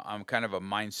 I'm kind of a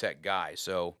mindset guy,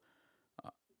 so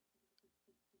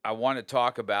I want to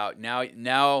talk about now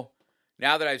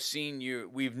that I've seen you.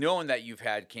 We've known that you've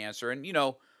had cancer, and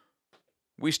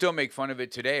we still make fun of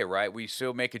it today, right? We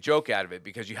still make a joke out of it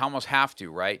because you almost have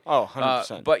to, right? Oh,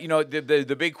 100%. But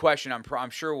the big question, I'm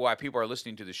sure why people are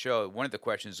listening to the show, one of the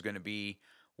questions is going to be,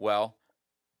 well,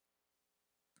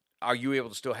 are you able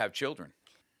to still have children?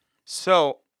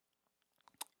 So,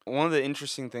 one of the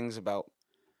interesting things about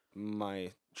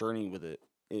my journey with it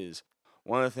is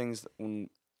one of the things that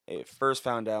when it first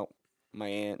found out, my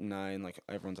aunt and I and like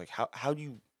everyone's like, how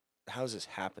does this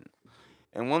happen?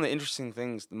 And one of the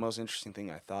most interesting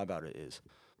thing I thought about it is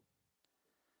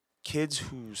kids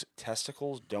whose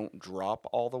testicles don't drop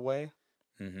all the way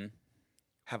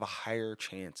have a higher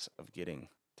chance of getting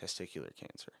testicular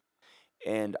cancer.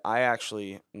 And I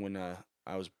actually, when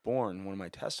I was born, one of my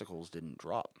testicles didn't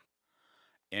drop.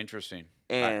 Interesting.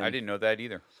 And I didn't know that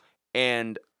either.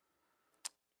 And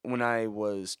when I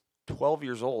was 12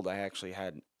 years old, I actually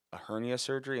had a hernia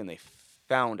surgery, and they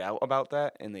found out about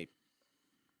that, and they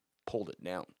pulled it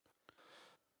down.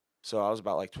 So I was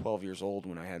about like 12 years old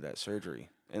when I had that surgery.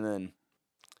 And then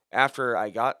after I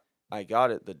got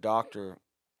it, the doctor,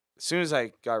 as soon as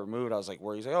I got removed, I was like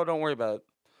worried. He's like, "Oh, don't worry about it.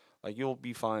 Like, you'll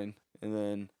be fine." And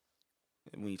then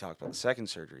when he talked about the second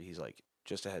surgery, he's like,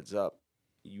 "Just a heads up,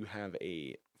 you have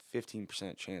a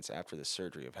 15% chance after the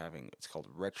surgery of having," it's called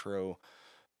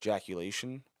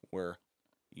retroejaculation, where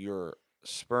your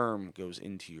sperm goes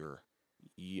into your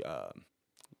urine,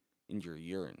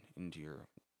 into your,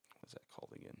 what's that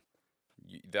called again?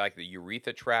 Like the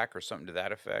urethra tract or something to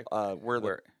that effect?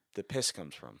 Where the piss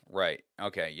comes from. Right.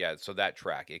 Okay. Yeah. So that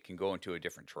tract, it can go into a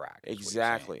different tract.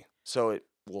 Exactly. So it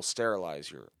will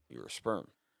sterilize your sperm.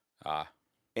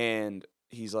 And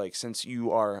he's like, since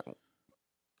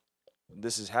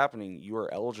this is happening, you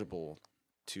are eligible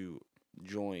to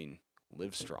join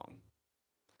Livestrong.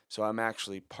 So I'm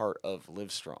actually part of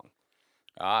Livestrong.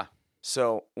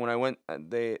 So when I went,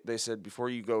 they said, before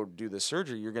you go do the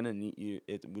surgery, you're gonna need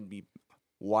it would be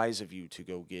wise of you to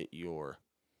go get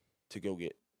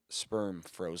sperm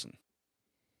frozen.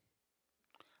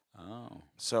 Oh.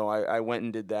 So I went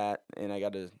and did that, and I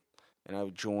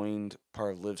joined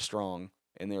part of Livestrong,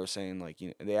 and they were saying, like,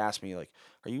 they asked me, like,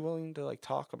 are you willing to like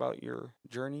talk about your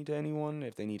journey to anyone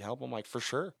if they need help? I'm like, for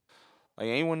sure. Like,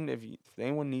 if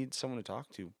anyone needs someone to talk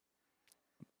to,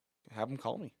 have them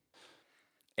call me.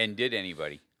 And did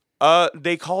anybody?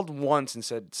 They called once and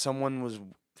said someone was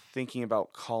thinking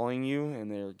about calling you, and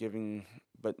they were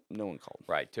but no one called.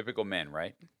 Right. Typical men,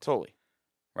 right? Totally.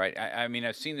 Right. I mean,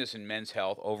 I've seen this in men's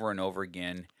health over and over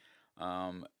again.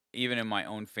 Even in my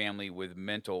own family with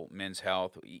men's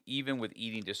health, even with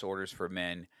eating disorders for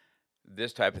men,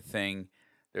 this type of thing,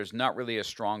 there's not really a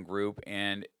strong group.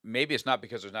 And maybe it's not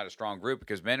because there's not a strong group,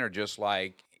 because men are just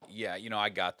like, yeah, I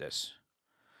got this.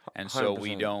 And so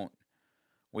 100%.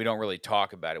 we don't really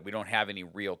talk about it. We don't have any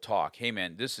real talk. Hey,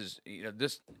 man, this is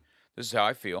how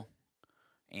I feel,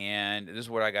 and this is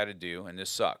what I got to do, and this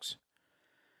sucks.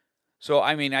 So,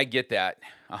 I mean, I get that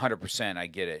 100%. I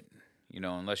get it.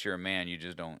 Unless you're a man, you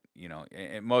just don't.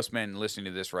 And most men listening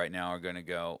to this right now are going to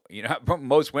go.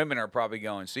 Most women are probably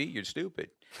going, "See, you're stupid."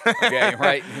 Okay,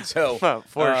 right? And so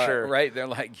for sure, right? They're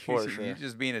like, for sure. "You're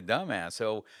just being a dumbass."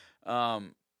 So,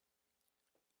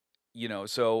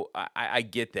 so I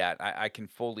get that. I can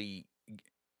fully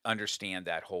understand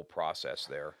that whole process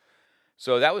there.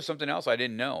 So that was something else I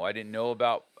didn't know. I didn't know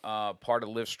about part of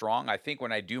Livestrong. I think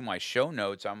when I do my show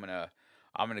notes, I'm gonna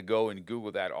go and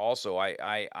Google that also.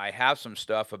 I have some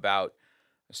stuff about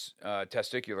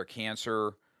testicular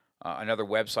cancer. Another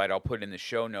website I'll put in the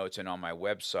show notes and on my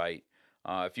website.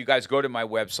 If you guys go to my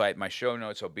website, my show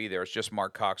notes will be there. It's just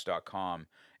markcox.com,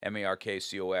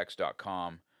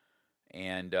 markcox.com,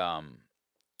 and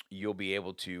you'll be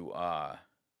able to. I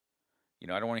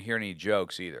don't want to hear any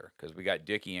jokes either, because we got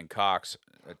Dickie and Cox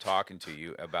talking to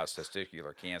you about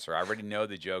testicular cancer. I already know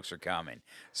the jokes are coming,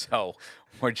 so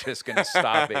we're just going to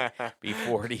stop it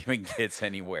before it even gets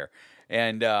anywhere.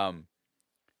 And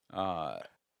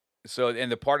so,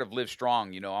 and the part of Live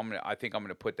Strong, I think I'm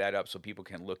gonna put that up so people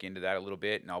can look into that a little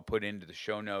bit, and I'll put into the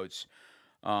show notes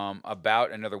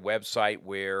about another website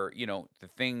where the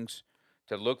things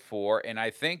to look for. And I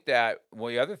think that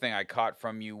the other thing I caught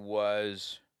from you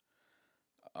was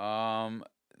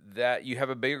that you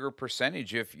have a bigger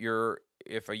percentage if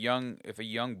a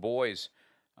young boy's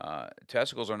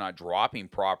testicles are not dropping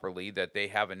properly, that they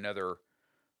have another,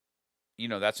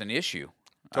 that's an issue.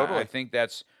 Totally. I think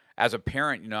that's, as a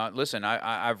parent, listen,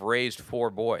 I've raised 4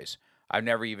 boys. I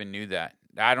never even knew that.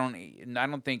 I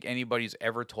don't think anybody's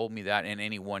ever told me that in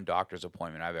any one doctor's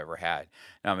appointment I've ever had.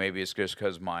 Now maybe it's just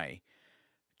because my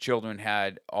children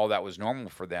had all that was normal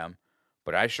for them,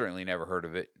 but I certainly never heard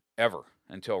of it ever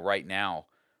until right now,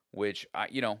 which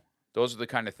those are the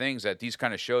kind of things that these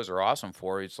kind of shows are awesome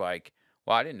for. It's like,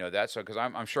 well, I didn't know that. So, because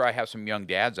I'm sure I have some young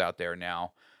dads out there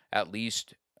now, at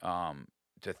least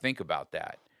to think about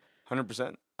that.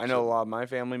 100%. I know a lot of my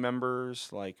family members,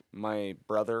 like my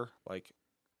brother, like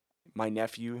my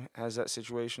nephew has that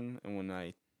situation. And when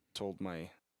I told my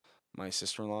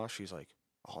sister-in-law, she's like,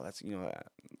 oh, that's,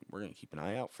 we're going to keep an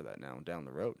eye out for that now down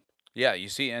the road. Yeah, you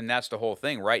see, and that's the whole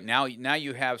thing, right? Now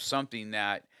you have something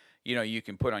that, you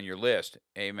can put on your list.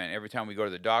 Amen. Every time we go to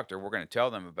the doctor, we're going to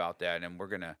tell them about that, and we're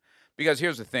going to, because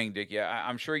here's the thing, Dick,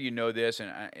 I'm sure you know this,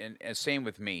 and same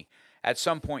with me. At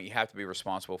some point, you have to be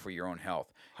responsible for your own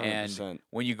health. 100%. And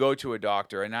when you go to a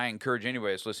doctor, and I encourage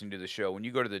anybody that's listening to the show, when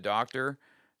you go to the doctor,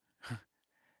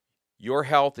 your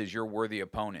health is your worthy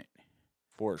opponent.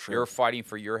 For sure. You're fighting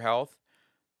for your health.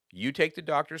 You take the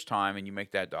doctor's time, and you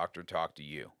make that doctor talk to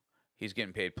you. He's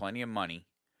getting paid plenty of money.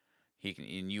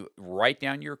 And you write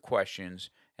down your questions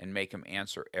and make him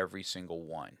answer every single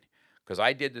one. Because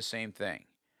I did the same thing.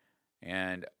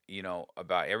 And,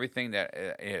 about everything that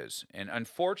is. And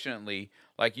unfortunately,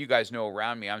 like you guys know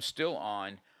around me, I'm still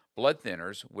on blood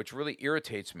thinners, which really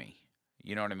irritates me.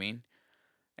 You know what I mean?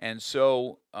 And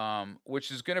so,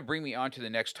 which is going to bring me on to the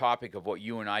next topic of what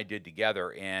you and I did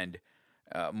together, and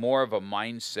more of a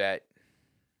mindset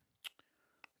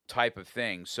type of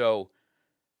thing. So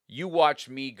you watched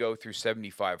me go through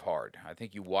 75 hard. I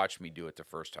think you watched me do it the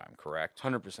first time, correct?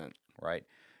 100%. Right.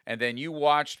 And then you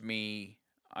watched me,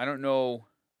 I don't know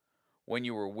when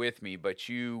you were with me, but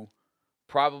you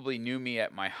probably knew me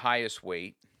at my highest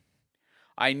weight.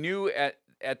 I knew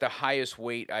at the highest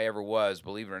weight I ever was,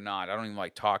 believe it or not. I don't even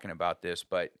like talking about this,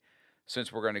 but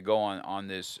since we're going to go on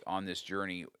this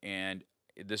journey, and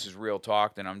this is real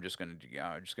talk, then I'm just going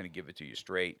to give it to you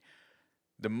straight.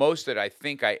 The most that I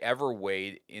think I ever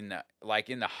weighed in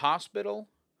the hospital,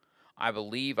 I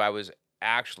believe I was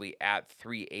actually at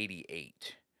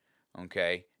 388.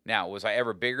 Okay. Now, was I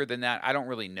ever bigger than that? I don't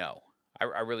really know.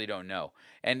 I really don't know.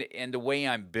 And the way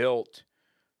I'm built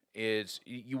is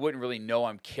you wouldn't really know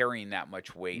I'm carrying that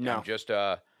much weight. No. I'm just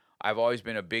I've always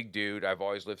been a big dude. I've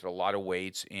always lifted a lot of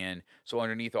weights, and so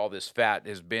underneath all this fat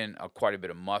has been quite a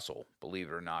bit of muscle, believe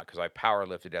it or not, because I power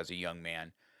lifted as a young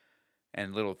man,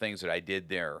 and little things that I did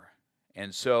there.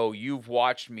 And so you've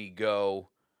watched me go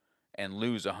and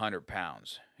lose 100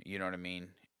 pounds. You know what I mean?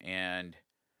 And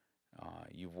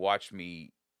you've watched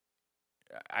me.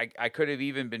 I could have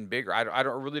even been bigger. I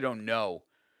really don't know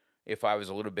if I was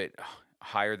a little bit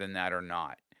higher than that or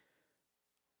not.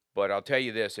 But I'll tell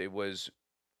you this: it was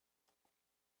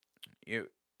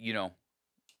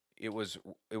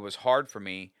hard for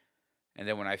me. And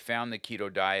then when I found the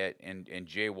keto diet, and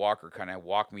Jay Walker kind of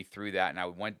walked me through that, and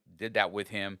I did that with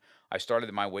him, I started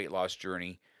my weight loss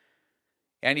journey.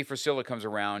 Andy Frisella comes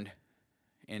around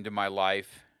into my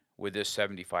life with this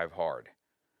 75 hard.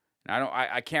 And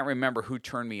I can't remember who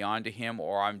turned me on to him,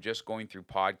 or I'm just going through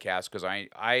podcasts, because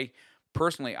I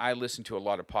personally, I listen to a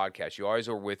lot of podcasts. You always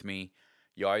are with me.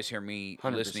 You always hear me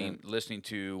 100%. listening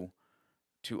to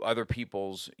other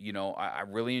people's, I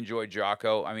really enjoy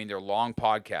Jocko. I mean, they're long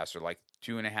podcasts. They're like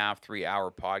 2.5, 3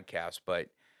 hour podcasts, but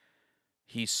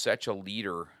he's such a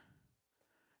leader,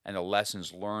 and the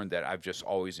lessons learned that I've just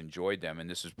always enjoyed them. And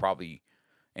this is probably,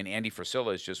 and Andy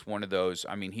Frisella is just one of those.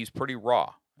 I mean, he's pretty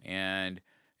raw, and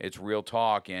it's real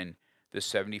talk. And this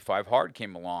 75 hard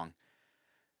came along,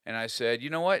 and I said, you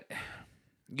know what?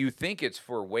 You think it's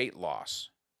for weight loss.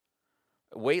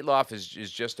 Weight loss is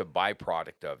just a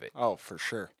byproduct of it. Oh, for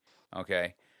sure.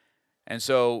 Okay. And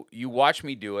so you watch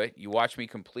me do it, you watch me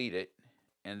complete it,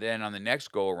 and then on the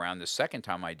next go around, the second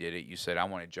time I did it, you said I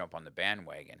want to jump on the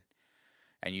bandwagon,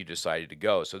 and you decided to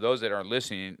go. So those that are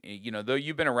listening, though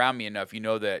you've been around me enough, you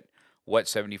know that what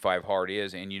 75 Hard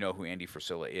is, and you know who Andy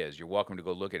Frisella is. You're welcome to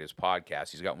go look at his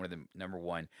podcast. He's got one of the number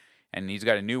one, and he's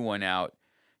got a new one out.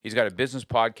 He's got a business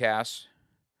podcast,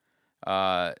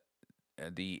 the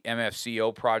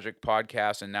MFCO Project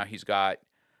podcast, and now he's got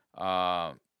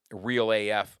Real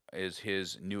AF is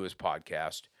his newest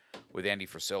podcast with Andy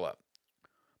Frisella.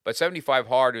 But 75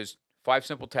 Hard is 5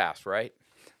 simple tasks, right?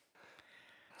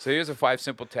 So here's the 5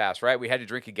 simple tasks, right? We had to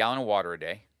drink a gallon of water a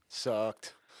day.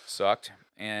 Sucked.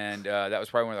 And that was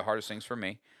probably one of the hardest things for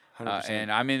me. 100%. And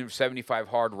I'm in 75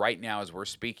 Hard right now as we're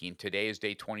speaking. Today is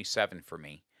day 27 for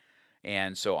me.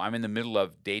 And so I'm in the middle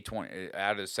of day 20.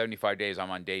 Out of 75 days,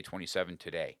 I'm on day 27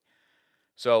 today.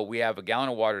 So we have a gallon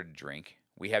of water to drink.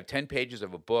 We have 10 pages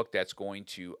of a book that's going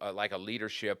to, like a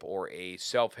leadership or a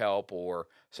self-help or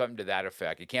something to that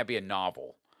effect. It can't be a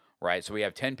novel, right? So we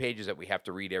have 10 pages that we have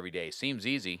to read every day. Seems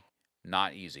easy,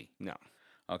 not easy. No.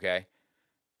 Okay?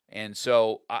 And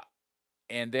so,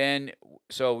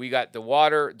 so we got the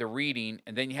water, the reading,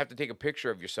 and then you have to take a picture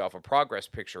of yourself, a progress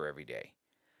picture every day.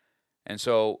 And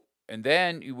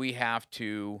then we have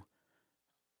to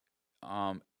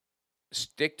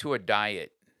stick to a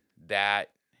diet that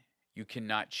you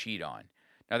cannot cheat on.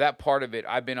 Now, that part of it,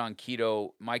 I've been on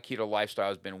keto. My keto lifestyle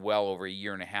has been well over a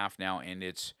year and a half now, and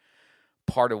it's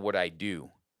part of what I do.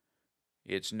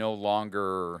 It's no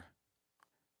longer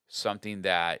something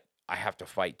that I have to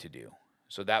fight to do.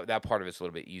 So that part of it's a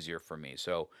little bit easier for me.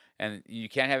 So, and you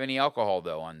can't have any alcohol,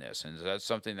 though, on this. And that's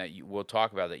something that we'll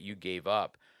talk about that you gave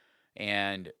up.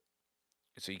 And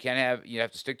so you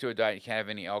have to stick to a diet. You can't have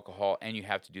any alcohol, and you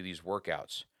have to do these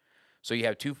workouts. So you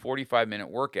have 2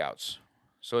 45-minute workouts.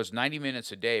 So it's 90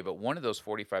 minutes a day, but one of those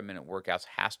 45-minute workouts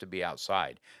has to be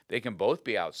outside. They can both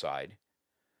be outside,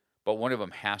 but one of them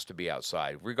has to be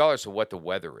outside, regardless of what the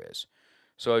weather is.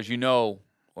 So as you know,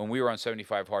 when we were on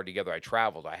 75 Hard together, I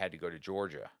traveled. I had to go to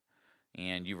Georgia.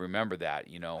 And you remember that,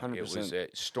 100%. It was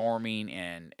storming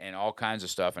and all kinds of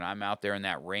stuff. And I'm out there in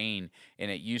that rain, and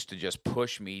it used to just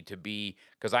push me to be,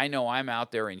 because I know I'm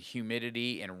out there in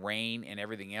humidity and rain and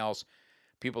everything else.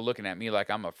 People looking at me like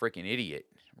I'm a freaking idiot,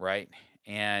 right?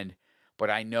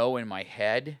 But I know in my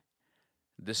head,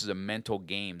 this is a mental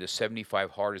game. This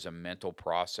 75 Hard is a mental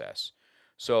process.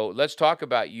 So let's talk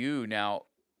about you now.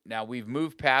 Now we've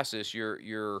moved past this.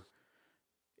 You're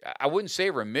I wouldn't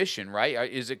say remission,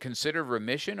 right? Is it considered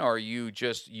remission, or are you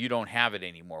don't have it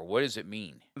anymore? What does it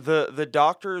mean? The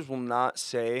doctors will not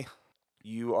say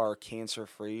you are cancer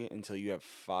free until you have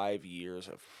 5 years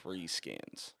of free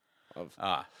scans.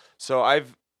 So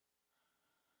I've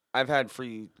had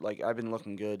free, like, I've been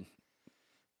looking good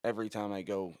every time I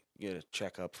go get a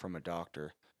checkup from a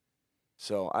doctor.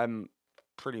 So I'm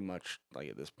pretty much, like,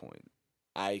 at this point,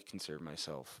 I consider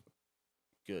myself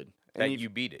good. That you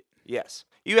beat it. Yes.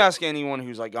 You ask anyone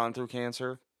who's, like, gone through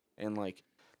cancer, and, like,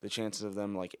 the chances of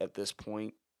them, like, at this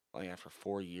point, like, after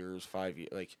 4 years, 5 years,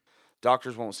 like,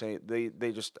 doctors won't say it.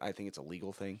 They just, I think it's a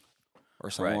legal thing or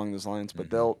something along those lines, but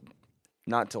they'll,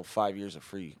 not until 5 years of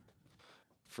free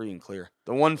and clear.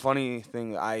 The one funny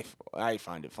thing that I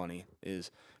find it funny is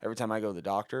every time I go to the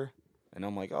doctor and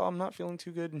I'm like, oh, I'm not feeling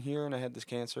too good in here and I had this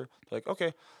cancer. They're like,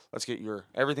 okay, let's get your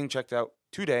everything checked out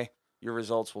today. Your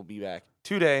results will be back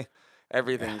today.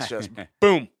 Everything's just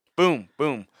boom, boom,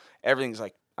 boom. Everything's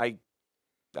like, I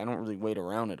don't really wait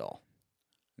around at all.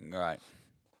 All right.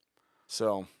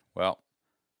 So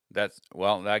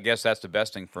I guess that's the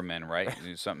best thing for men, right?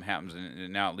 Something happens,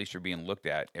 and now at least you're being looked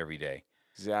at every day.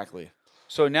 Exactly.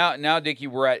 So now, Dickie,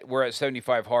 we're at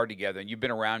 75 Hard together, and you've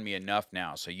been around me enough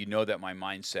now, so you know that my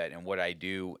mindset and what I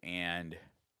do, and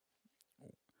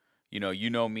you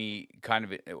know me kind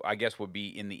of, I guess, would be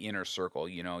in the inner circle.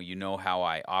 You know how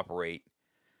I operate.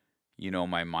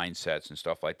 My mindsets and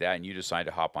stuff like that, and you decide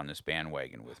to hop on this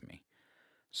bandwagon with me.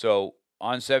 So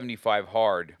on 75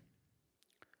 Hard,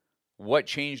 what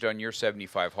changed on your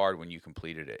 75 Hard when you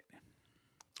completed it?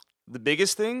 The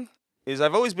biggest thing is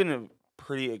I've always been a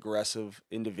pretty aggressive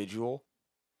individual,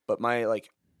 but my, like,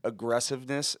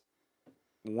 aggressiveness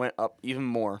went up even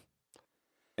more.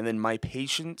 And then my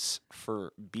patience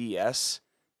for BS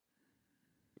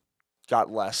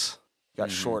got less, got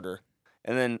shorter.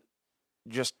 And then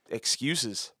just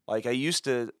excuses. Like, I used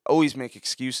to always make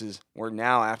excuses, where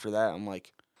now after that I'm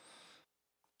like,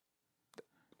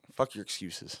 fuck your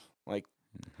excuses. Like,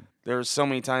 there's so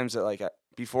many times that, like,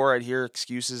 before I'd hear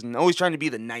excuses and always trying to be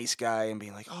the nice guy and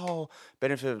being like, oh,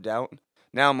 benefit of doubt.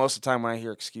 Now, most of the time when I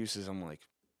hear excuses, I'm like,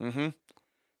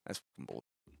 that's bull.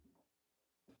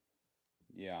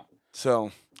 Yeah.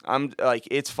 So I'm like,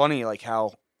 it's funny like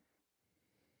how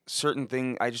certain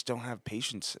thing I just don't have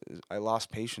patience. I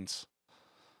lost patience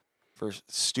for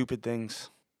stupid things.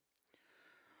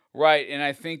 Right, and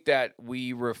I think that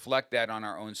we reflect that on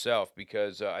our own self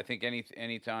because I think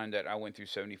any time that I went through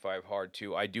 75 hard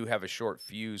too, I do have a short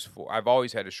fuse for. I've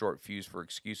always had a short fuse for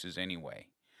excuses anyway,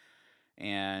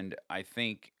 and I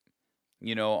think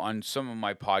on some of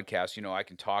my podcasts, I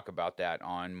can talk about that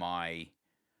on my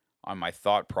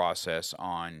thought process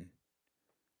on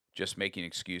just making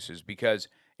excuses because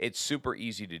it's super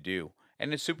easy to do,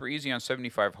 and it's super easy on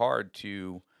 75 hard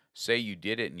to say you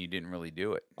did it and you didn't really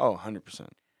do it. Oh, 100%.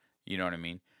 You know what I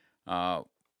mean? Uh,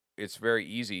 it's very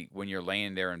easy when you're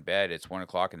laying there in bed. It's 1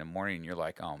 o'clock in the morning, and you're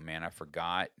like, "Oh man, I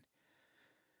forgot.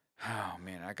 Oh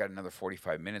man, I got another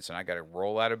 45 minutes, and I got to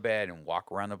roll out of bed and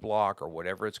walk around the block or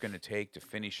whatever it's going to take to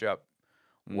finish up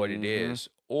what it Mhm. is."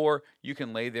 Or you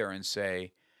can lay there and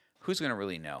say, "Who's going to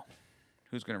really know?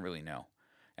 Who's going to really know?"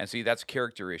 And see, that's a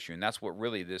character issue, and that's what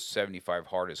really this 75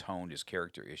 hard is honed is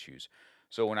character issues.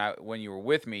 So when you were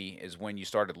with me is when you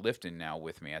started lifting now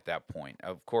with me at that point.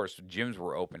 Of course, gyms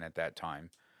were open at that time.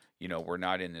 We're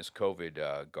not in this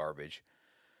COVID garbage.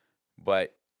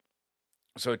 But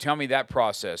so tell me that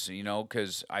process,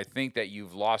 because I think that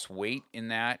you've lost weight in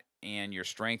that and your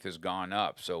strength has gone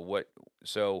up. So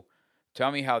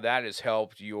tell me how that has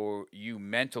helped you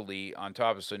mentally on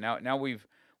top of. So now we've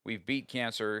beat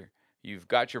cancer. You've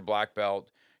got your black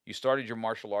belt. You started your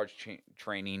martial arts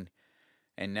training,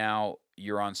 and now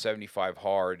you're on 75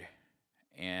 hard,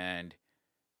 and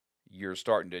you're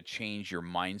starting to change your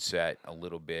mindset a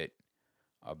little bit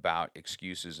about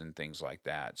excuses and things like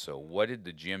that. So what did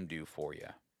the gym do for you?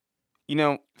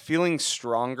 Feeling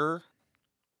stronger,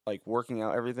 like working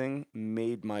out everything,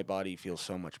 made my body feel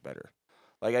so much better.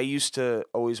 Like I used to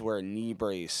always wear a knee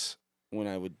brace when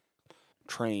I would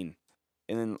train,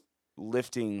 and then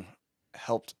lifting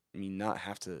helped me not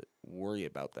have to worry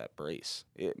about that brace.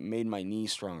 It made my knee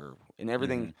stronger, and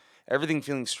Mm-hmm. everything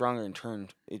feeling stronger in turn,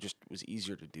 it just was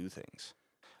easier to do things.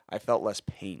 I felt less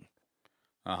pain.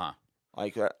 Uh-huh.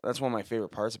 Like that's one of my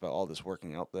favorite parts about all this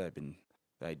working out that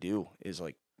I do is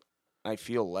like I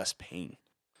feel less pain.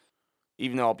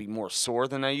 Even though I'll be more sore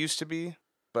than I used to be,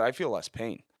 but I feel less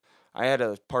pain. I had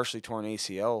a partially torn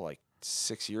ACL like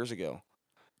 6 years ago,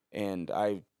 and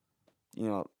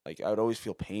like I would always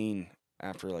feel pain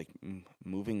after like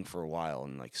moving for a while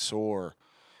and like sore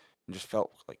and just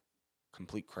felt like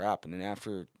complete crap. And then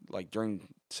after like during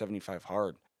 75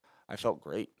 hard, I felt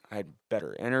great. I had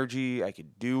better energy. I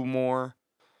could do more.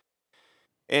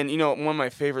 And one of my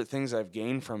favorite things I've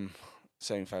gained from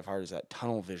 75 hard is that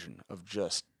tunnel vision of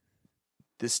just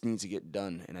this needs to get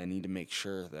done and I need to make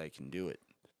sure that I can do it.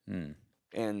 Mm.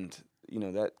 And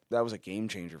that was a game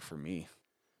changer for me.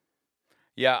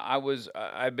 Yeah,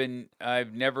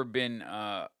 I've never been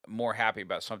more happy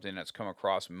about something that's come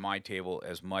across my table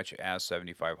as much as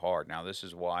 75 hard. Now, this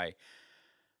is my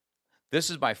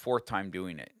fourth time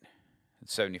doing it.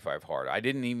 75 hard. I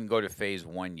didn't even go to phase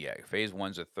 1 yet. Phase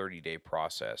 1's a 30-day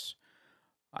process.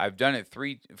 I've done it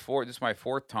 4. This is my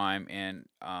fourth time, and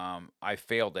I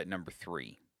failed at number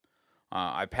 3.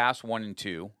 I passed 1 and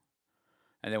 2,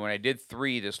 and then when I did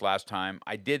 3 this last time,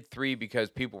 I did 3 because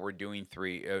people were doing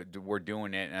 3, were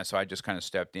doing it, and so I just kind of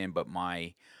stepped in. But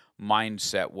my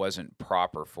mindset wasn't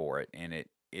proper for it, and it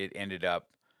ended up.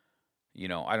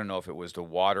 I don't know if it was the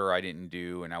water I didn't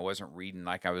do, and I wasn't reading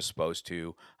like I was supposed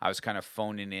to. I was kind of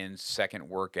phoning in second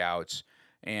workouts,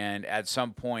 and at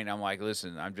some point, I'm like,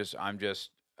 "Listen,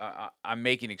 I'm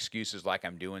making excuses like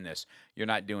I'm doing this. You're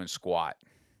not doing squat,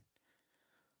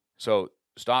 so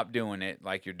stop doing it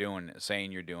like you're doing it,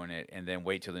 saying you're doing it, and then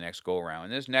wait till the next go around."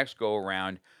 And this next go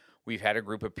around, we've had a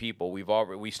group of people.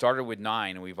 We started with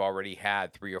 9, and we've already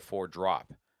had 3 or 4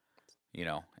 drop.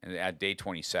 At day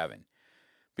 27.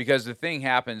 Because the thing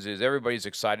happens is everybody's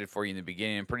excited for you in the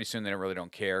beginning, and pretty soon they really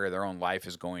don't care. Their own life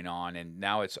is going on, and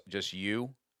now it's just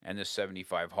you and this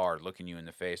 75 hard looking you in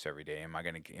the face every day. Am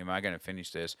I gonna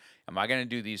finish this? Am I gonna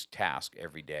do these tasks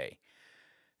every day?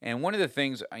 And one of the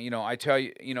things, I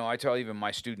tell even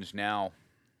my students now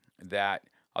that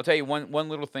I'll tell you one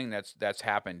little thing that's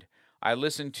happened. I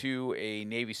listened to a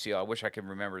Navy SEAL. I wish I could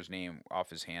remember his name off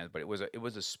his hands, but it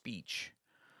was a speech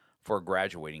for a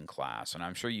graduating class, and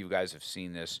I'm sure you guys have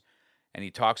seen this. And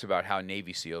he talks about how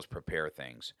Navy SEALs prepare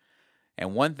things.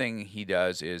 And one thing he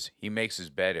does is he makes his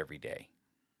bed every day.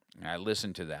 And I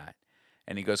listen to that.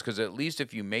 And he goes, because at least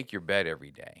if you make your bed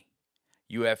every day,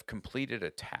 you have completed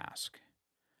a task.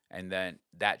 And then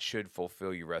that should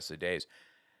fulfill your rest of the days.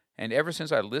 And ever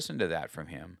since I listened to that from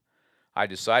him, I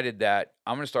decided that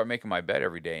I'm going to start making my bed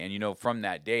every day. And, from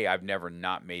that day, I've never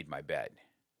not made my bed.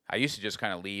 I used to just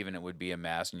kind of leave and it would be a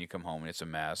mess, and you come home and it's a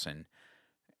mess.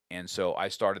 And so I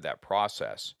started that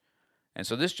process. And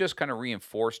so this just kind of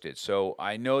reinforced it. So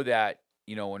I know that,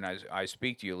 when I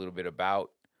speak to you a little bit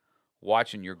about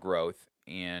watching your growth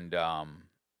and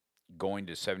going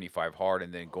to 75 hard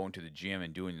and then going to the gym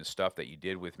and doing the stuff that you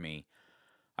did with me,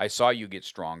 I saw you get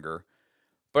stronger.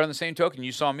 But on the same token,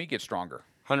 you saw me get stronger,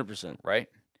 100%. right?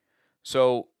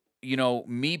 So,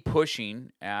 me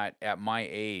pushing at my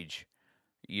age,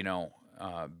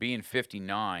 being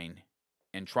 59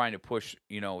 and trying to push,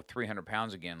 300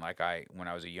 pounds again, when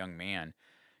I was a young man,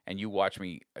 and you watch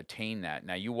me attain that.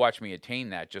 Now, you watched me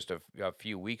attain that just a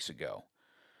few weeks ago.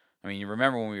 I mean, you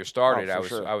remember when we started, for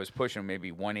sure. I was pushing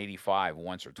maybe 185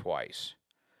 once or twice.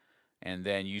 And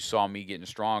then you saw me getting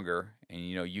stronger, and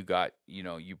you got,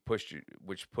 you pushed,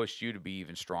 which pushed you to be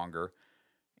even stronger.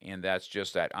 And that's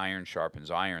just that iron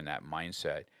sharpens iron, that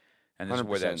mindset. And this is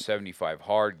where that 100%. 75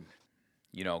 hard,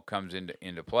 comes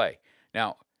into play.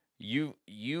 Now, you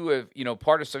have,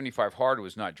 part of 75 hard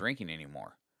was not drinking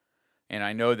anymore. And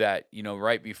I know that,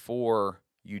 right before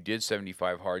you did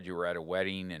 75 hard, you were at a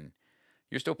wedding and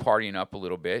you're still partying up a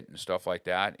little bit and stuff like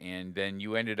that. And then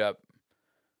you ended up,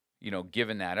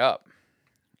 giving that up,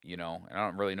 and I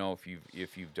don't really know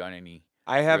if you've done any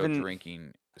I real haven't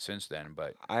drinking since then,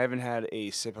 but I haven't had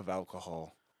a sip of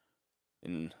alcohol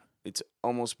in it's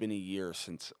almost been a year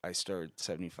since I started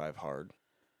 75 hard,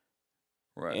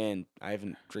 right. and I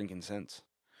haven't drinking since.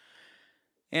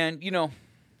 And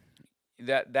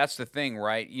that's the thing,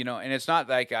 right? And it's not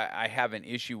like I have an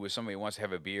issue with somebody who wants to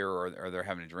have a beer or they're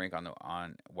having a drink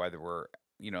on whether we're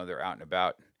they're out and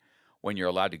about when you're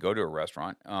allowed to go to a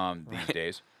restaurant these Right.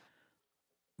 days.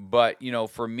 But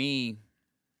for me,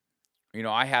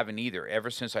 I haven't either. Ever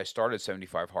since I started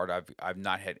 75 hard, I've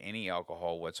not had any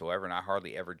alcohol whatsoever, and I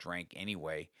hardly ever drank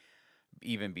anyway,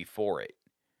 even before it.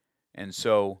 And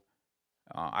so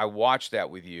I watched that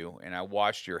with you, and I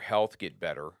watched your health get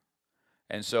better.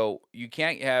 And so you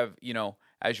can't have,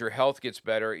 as your health gets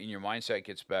better and your mindset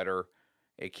gets better,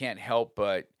 it can't help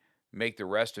but make the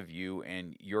rest of you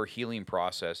and your healing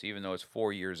process, even though it's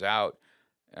 4 years out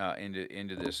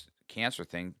into this cancer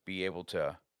thing, be able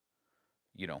to,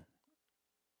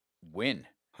 win.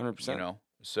 100%.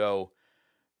 So,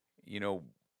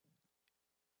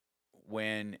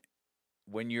 when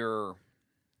you're,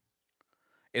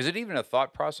 is it even a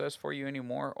thought process for you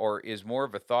anymore, or is more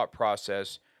of a thought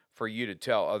process for you to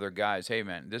tell other guys, hey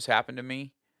man, this happened to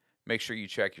me, make sure you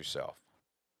check yourself?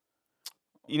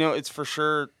 It's for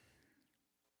sure.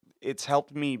 It's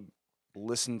helped me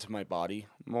listen to my body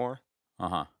more.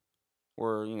 Uh-huh.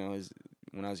 Where when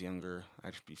I was younger,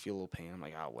 I'd feel a little pain. I'm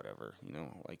like, whatever.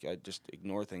 Like I just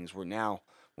ignore things. Where now,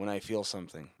 when I feel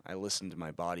something, I listen to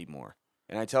my body more,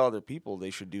 and I tell other people they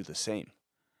should do the same.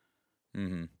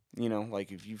 Mm-hmm.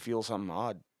 Like if you feel something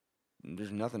odd,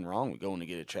 there's nothing wrong with going to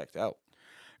get it checked out.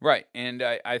 Right, and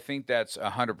I think that's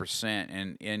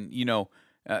 100%. And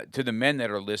to the men that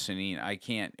are listening,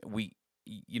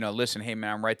 listen, hey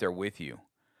man, I'm right there with you.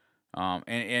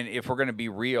 And if we're gonna be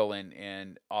real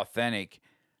and authentic,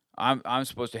 I'm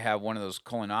supposed to have one of those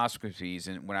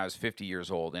colonoscopies when I was 50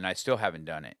 years old, and I still haven't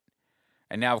done it.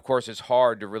 And now, of course, it's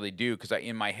hard to really do because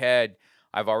in my head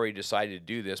I've already decided to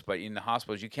do this, but in the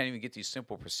hospitals you can't even get these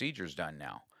simple procedures done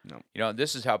now. No.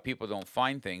 This is how people don't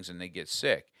find things and they get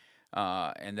sick.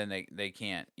 And then they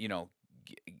can't,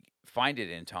 find it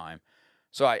in time.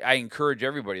 So I encourage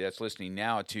everybody that's listening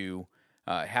now to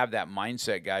have that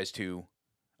mindset, guys, to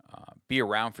be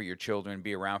around for your children,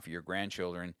 be around for your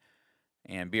grandchildren,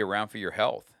 and be around for your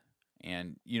health.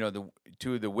 And,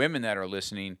 to the women that are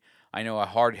listening, I know how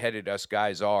hard-headed us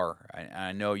guys are.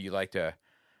 I know you like to,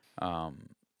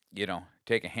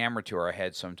 take a hammer to our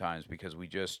head sometimes because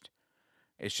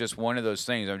it's just one of those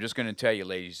things. I'm just going to tell you,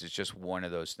 ladies, it's just one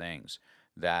of those things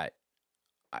that,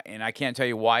 and I can't tell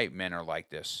you why men are like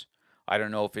this. I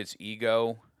don't know if it's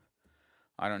ego.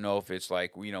 I don't know if it's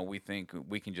like, we think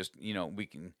we can just, we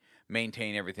can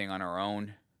maintain everything on our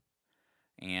own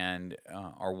and,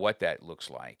 or what that looks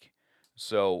like.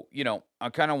 So, I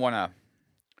kind of want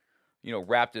to,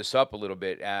 wrap this up a little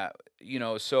bit.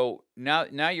 So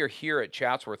now you're here at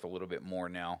Chatsworth a little bit more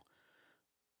now.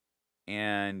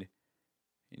 And,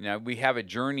 we have a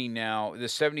journey now. The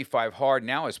 75 hard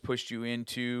now has pushed you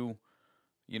into,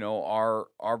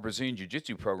 our Brazilian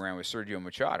Jiu-Jitsu program with Sergio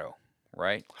Machado,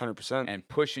 right? 100%. And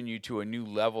pushing you to a new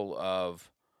level of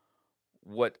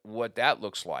what that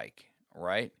looks like,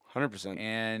 right? 100%.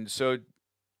 And so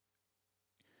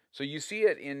you see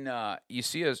it you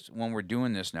see us when we're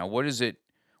doing this now. What does it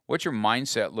What's your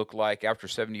mindset look like after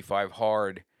 75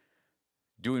 hard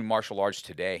doing martial arts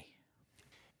today?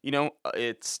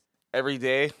 It's every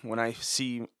day when I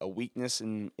see a weakness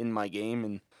in my game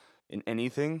and in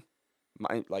anything,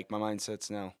 my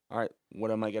mindset's now, all right, what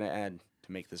am I going to add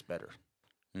to make this better?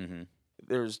 Mm-hmm.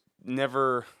 There's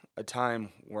never a time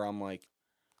where I'm like,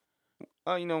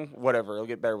 oh, whatever, it'll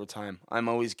get better with time. I'm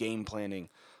always game planning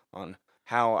on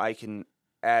how I can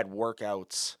add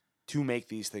workouts to make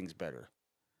these things better.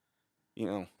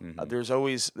 Mm-hmm. There's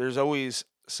always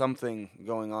something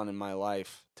going on in my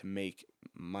life to make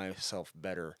myself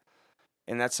better,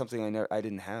 and that's something I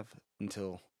didn't have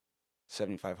until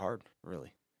 75 hard,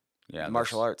 really. Yeah,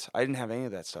 Martial arts, I didn't have any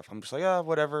of that stuff. I'm just like,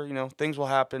 whatever, things will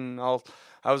happen. I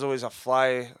was always a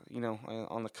fly,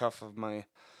 on the cuff of my,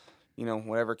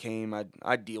 whatever came,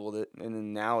 I'd deal with it. And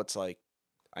then now it's like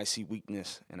I see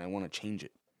weakness and I want to change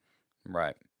it.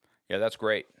 Right. Yeah, that's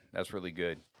great. That's really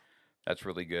good. That's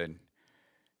really good.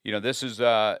 This is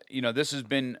this has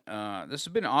been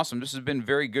awesome. This has been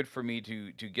very good for me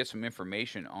to get some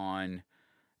information on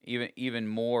even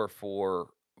more for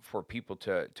people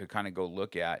to kind of go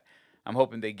look at. I'm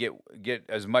hoping they get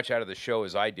as much out of the show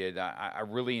as I did. I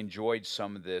really enjoyed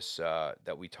some of this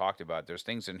that we talked about. There's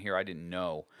things in here I didn't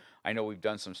know. I know we've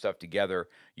done some stuff together.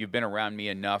 You've been around me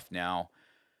enough now,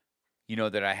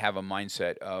 that I have a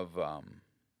mindset of,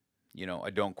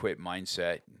 a don't quit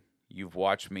mindset. You've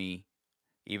watched me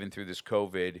even through this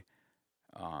COVID.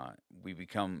 We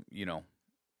become,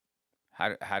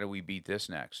 how do we beat this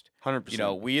next?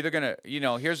 100%. We either gonna,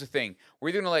 here's the thing: we're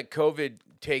either gonna let COVID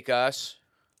take us,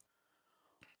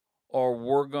 or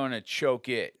we're gonna choke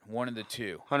it. One of the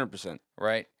two. 100%.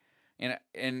 Right?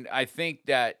 And I think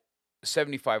that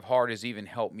 75 hard has even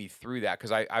helped me through that,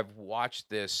 because I've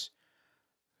watched this.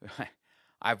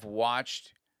 I've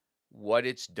watched what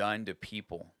it's done to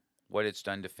people, what it's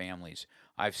done to families.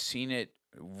 I've seen it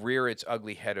rear its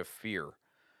ugly head of fear.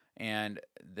 And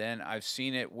then I've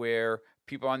seen it where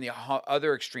people are on the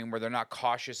other extreme, where they're not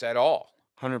cautious at all.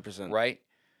 100%. Right?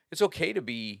 It's okay to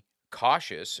be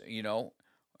cautious,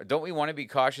 Don't we want to be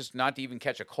cautious not to even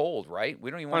catch a cold, right?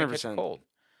 We don't even want to catch a 100%. cold,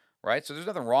 right? So there's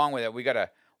nothing wrong with that. We got to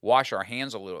wash our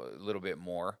hands a little bit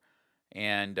more,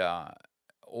 and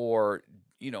or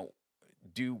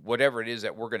do whatever it is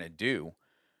that we're going to do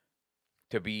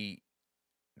to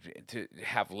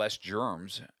have less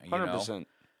germs. 100%.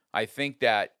 I think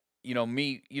that I'm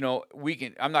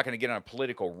not going to get on a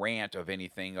political rant of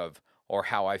anything or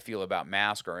how I feel about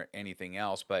masks or anything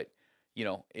else, but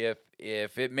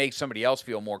if it makes somebody else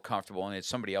feel more comfortable and it's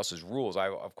somebody else's rules,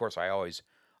 of course I always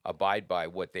abide by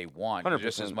what they want. 100%.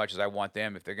 Just as much as I want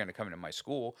them. If they're going to come into my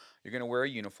school, you're going to wear a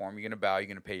uniform, you're going to bow, you're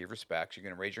going to pay your respects, you're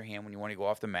going to raise your hand when you want to go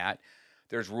off the mat.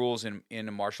 There's rules in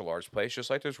a martial arts place, just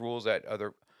like there's rules at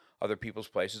other people's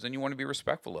places, and you want to be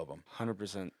respectful of them.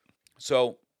 100%.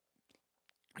 So,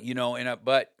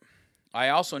 but I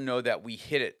also know that we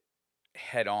hit it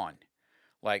head on.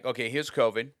 Like, okay, here's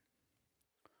COVID.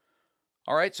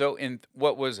 All right, so in,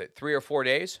 what was it, 3 or 4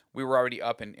 days, we were already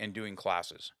up and doing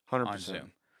classes 100%. on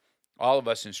Zoom. All of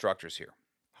us instructors here.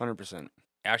 100%.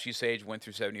 Ashley Sage went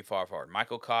through 75 hard.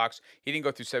 Michael Cox, he didn't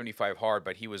go through 75 hard,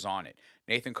 but he was on it.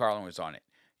 Nathan Carlin was on it.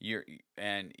 You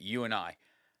and I.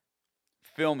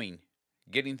 Filming,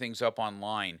 getting things up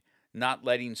online, not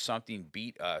letting something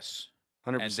beat us.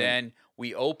 100%. And then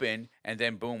we open, and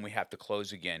then boom, we have to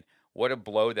close again. What a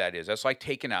blow that is. That's like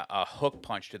taking a hook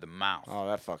punch to the mouth. Oh,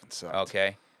 that fucking sucked.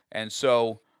 Okay. And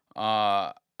so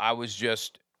I was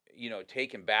just,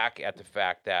 taken back at the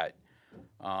fact that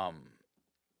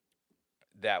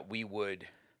that we would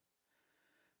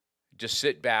just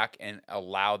sit back and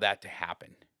allow that to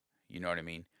happen. You know what I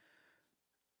mean?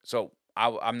 So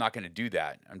I'm not going to do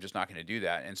that. I'm just not going to do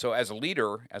that. And so as a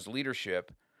leader, as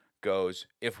leadership goes,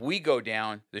 if we go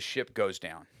down, the ship goes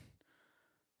down.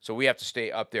 So we have to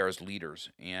stay up there as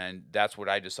leaders. And that's what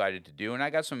I decided to do. And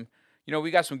I got some, we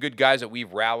got some good guys that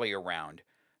we've rallied around.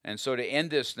 And so to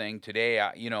end this thing today,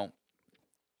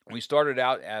 we started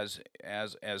out as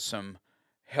some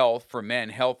health for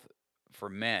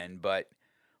men, but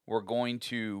we're going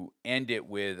to end it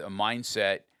with a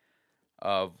mindset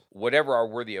of whatever our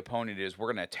worthy opponent is, we're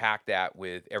going to attack that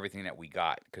with everything that we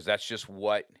got, because that's just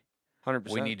what 100%.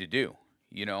 we need to do,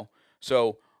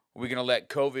 So are we going to let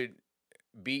COVID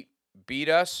beat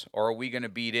us, or are we going to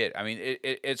beat it? I mean,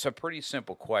 it's a pretty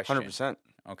simple question. 100%.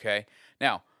 Okay.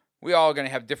 Now, we all are going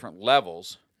to have different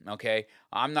levels. Okay.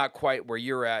 I'm not quite where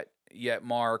you're at yet,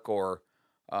 Mark, or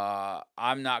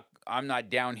I'm not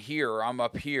down here. I'm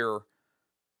up here.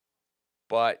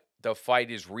 But the fight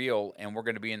is real, and we're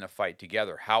going to be in the fight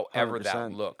together, however 100%.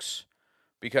 that looks.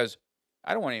 Because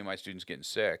I don't want any of my students getting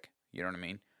sick. You know what I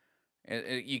mean?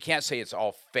 you can't say it's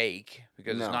all fake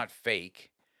because No. it's not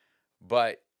fake,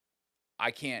 but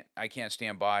I can't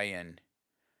stand by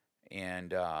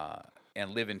and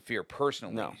live in fear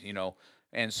personally, No. you know.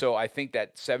 And so I think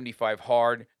that 75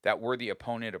 hard, that worthy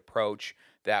opponent approach,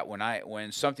 that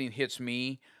when something hits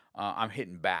me, I'm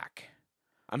hitting back.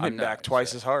 I'm hitting back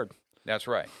twice as hard. That's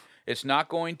right. It's not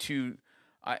going to.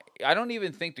 I don't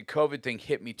even think the COVID thing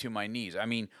hit me to my knees. I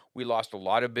mean, we lost a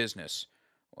lot of business,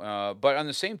 but on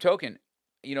the same token,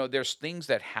 you know, there's things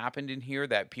that happened in here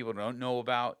that people don't know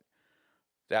about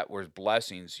that were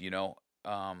blessings. You know,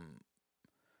 yeah,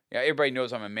 everybody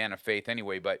knows I'm a man of faith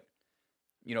anyway, but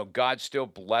you know, God still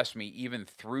blessed me even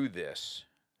through this.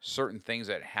 Certain things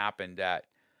that happened that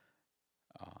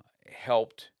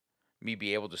helped me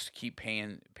be able to keep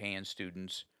paying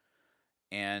students,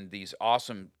 and these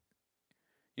awesome.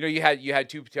 You know, you had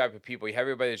two type of people. You have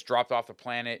everybody that's dropped off the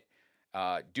planet,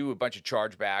 do a bunch of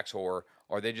chargebacks, or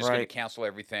they're just going to cancel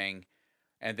everything,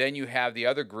 and then you have the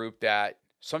other group that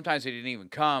sometimes they didn't even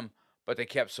come, but they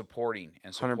kept supporting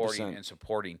and supporting 100%. and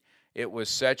supporting. It was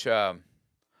such a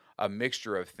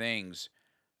mixture of things,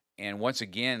 and once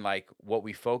again, like what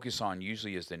we focus on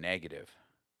usually is the negative,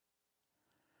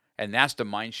 and that's the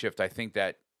mind shift. I think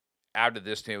that out of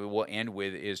this thing we'll end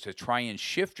with is to try and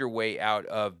shift your way out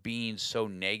of being so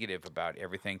negative about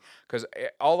everything, because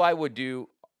all I would do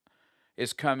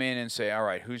is come in and say, all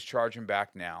right, who's charging back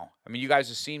now? I mean, you guys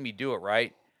have seen me do it,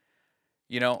 right?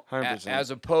 You know, 100%.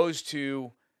 as opposed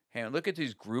to, hey, look at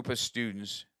these group of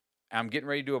students. I'm getting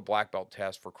ready to do a black belt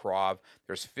test for Krav.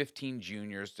 There's 15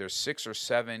 juniors. There's 6 or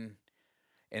 7,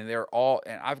 and they're all.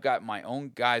 And I've got my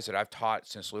own guys that I've taught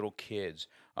since little kids.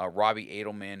 Robbie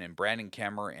Edelman and Brandon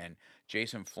Kemmer and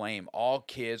Jason Flame, all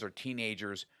kids or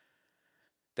teenagers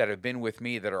that have been with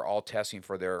me that are all testing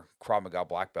for their Krav Maga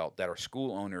black belt, that are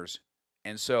school owners.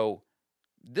 And so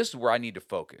this is where I need to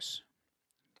focus.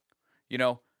 You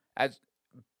know, as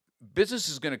business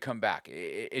is going to come back.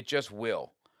 It just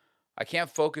will. I can't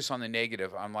focus on the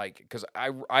negative. I'm like, because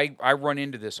I run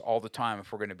into this all the time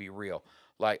if we're going to be real.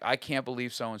 Like, I can't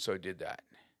believe so-and-so did that.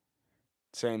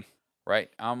 Same.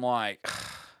 Right? I'm like,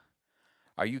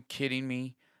 are you kidding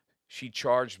me? She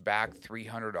charged back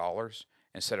 $300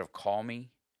 instead of call me.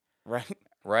 Right.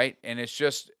 Right? And it's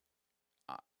just,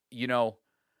 you know,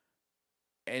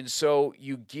 and so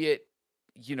you get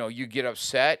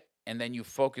upset, and then you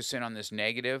focus in on this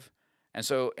negative. And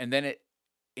then it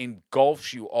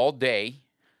engulfs you all day.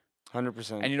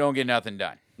 100%. And you don't get nothing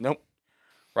done. Nope.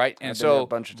 Right? And so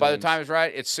by the times. time it's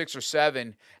right, it's 6 or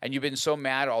 7, and you've been so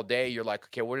mad all day, you're like,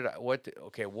 okay,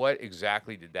 what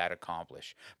exactly did that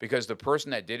accomplish? Because the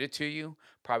person that did it to you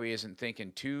probably isn't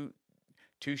thinking two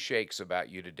shakes about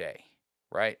you today,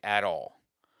 right? At all.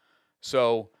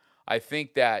 So I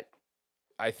think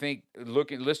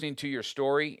listening to your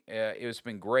story, it's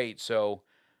been great. So,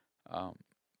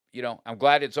 you know, I'm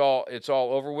glad it's all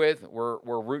over with.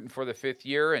 We're rooting for the 5th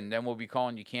year, and then we'll be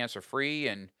calling you cancer free.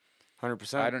 And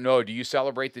 100%. I don't know. Do you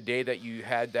celebrate the day that you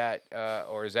had that,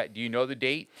 or do you know the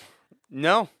date?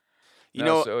 No. You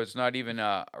know, so it's not even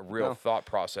a real thought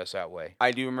process that way. I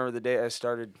do remember the day I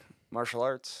started martial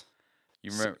arts.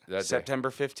 You remember that September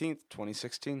 15th,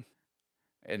 2016.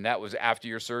 And that was after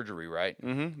your surgery, right?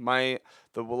 Mm-hmm.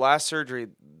 The last surgery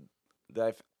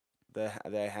that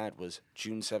I had was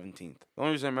June 17th. The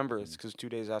only reason I remember is because 2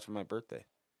 days after my birthday.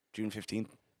 June 15th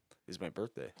is my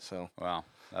birthday. So wow,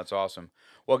 that's awesome.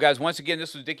 Well, guys, once again,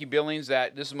 this was Dickie Billings.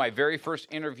 This is my very first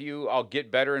interview. I'll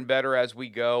get better and better as we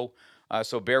go,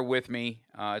 so bear with me.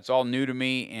 It's all new to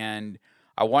me, and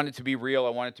I want it to be real. I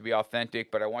want it to be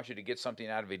authentic, but I want you to get something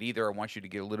out of it either. I want you to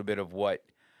get a little bit of what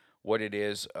it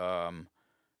is,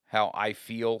 how I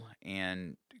feel,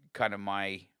 and kind of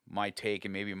my take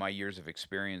and maybe my years of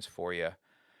experience for you.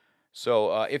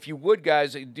 So if you would,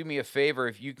 guys, do me a favor.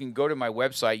 If you can go to my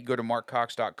website, you go to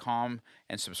markcox.com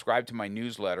and subscribe to my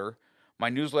newsletter. My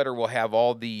newsletter will have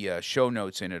all the show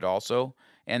notes in it also,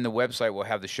 and the website will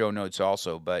have the show notes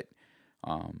also. But,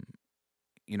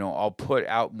 you know, I'll put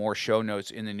out more show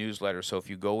notes in the newsletter. So if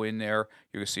you go in there,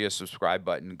 you're going to see a subscribe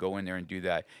button. Go in there and do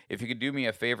that. If you could do me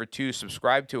a favor, too,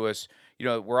 subscribe to us. You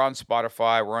know, we're on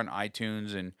Spotify, we're on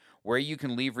iTunes, and where you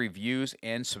can leave reviews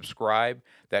and subscribe,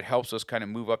 that helps us kind of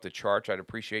move up the charts. I'd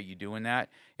appreciate you doing that.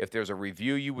 If there's a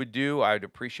review you would do, I'd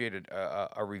appreciate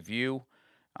a review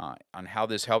on how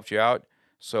this helped you out.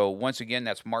 So once again,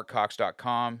 that's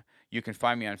markcox.com. You can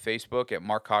find me on Facebook at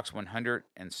markcox100,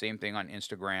 and same thing on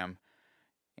Instagram.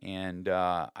 And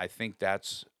I think I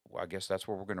guess that's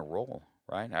where we're going to roll,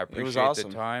 right? I appreciate the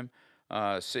time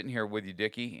sitting here with you,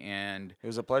 Dickie, and it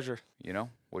was a pleasure. You know,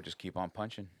 we'll just keep on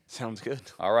punching. Sounds good.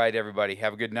 All right, everybody.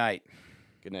 Have a good night.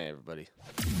 Good night, everybody.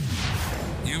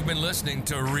 You've been listening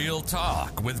to Real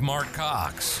Talk with Mark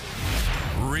Cox.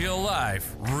 Real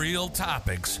life, real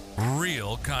topics,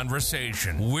 real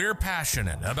conversation. We're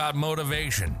passionate about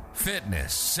motivation,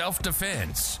 fitness,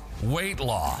 self-defense, weight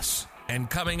loss, and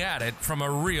coming at it from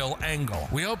a real angle.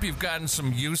 We hope you've gotten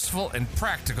some useful and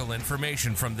practical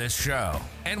information from this show.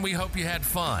 And we hope you had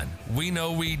fun. We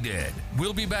know we did.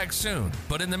 We'll be back soon.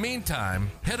 But in the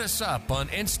meantime, hit us up on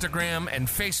Instagram and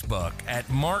Facebook at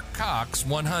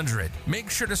MarkCox100. Make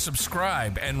sure to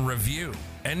subscribe and review.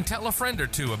 And tell a friend or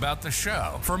two about the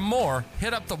show. For more,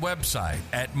 hit up the website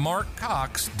at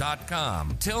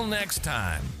markcox.com. Till next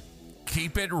time,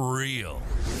 keep it real.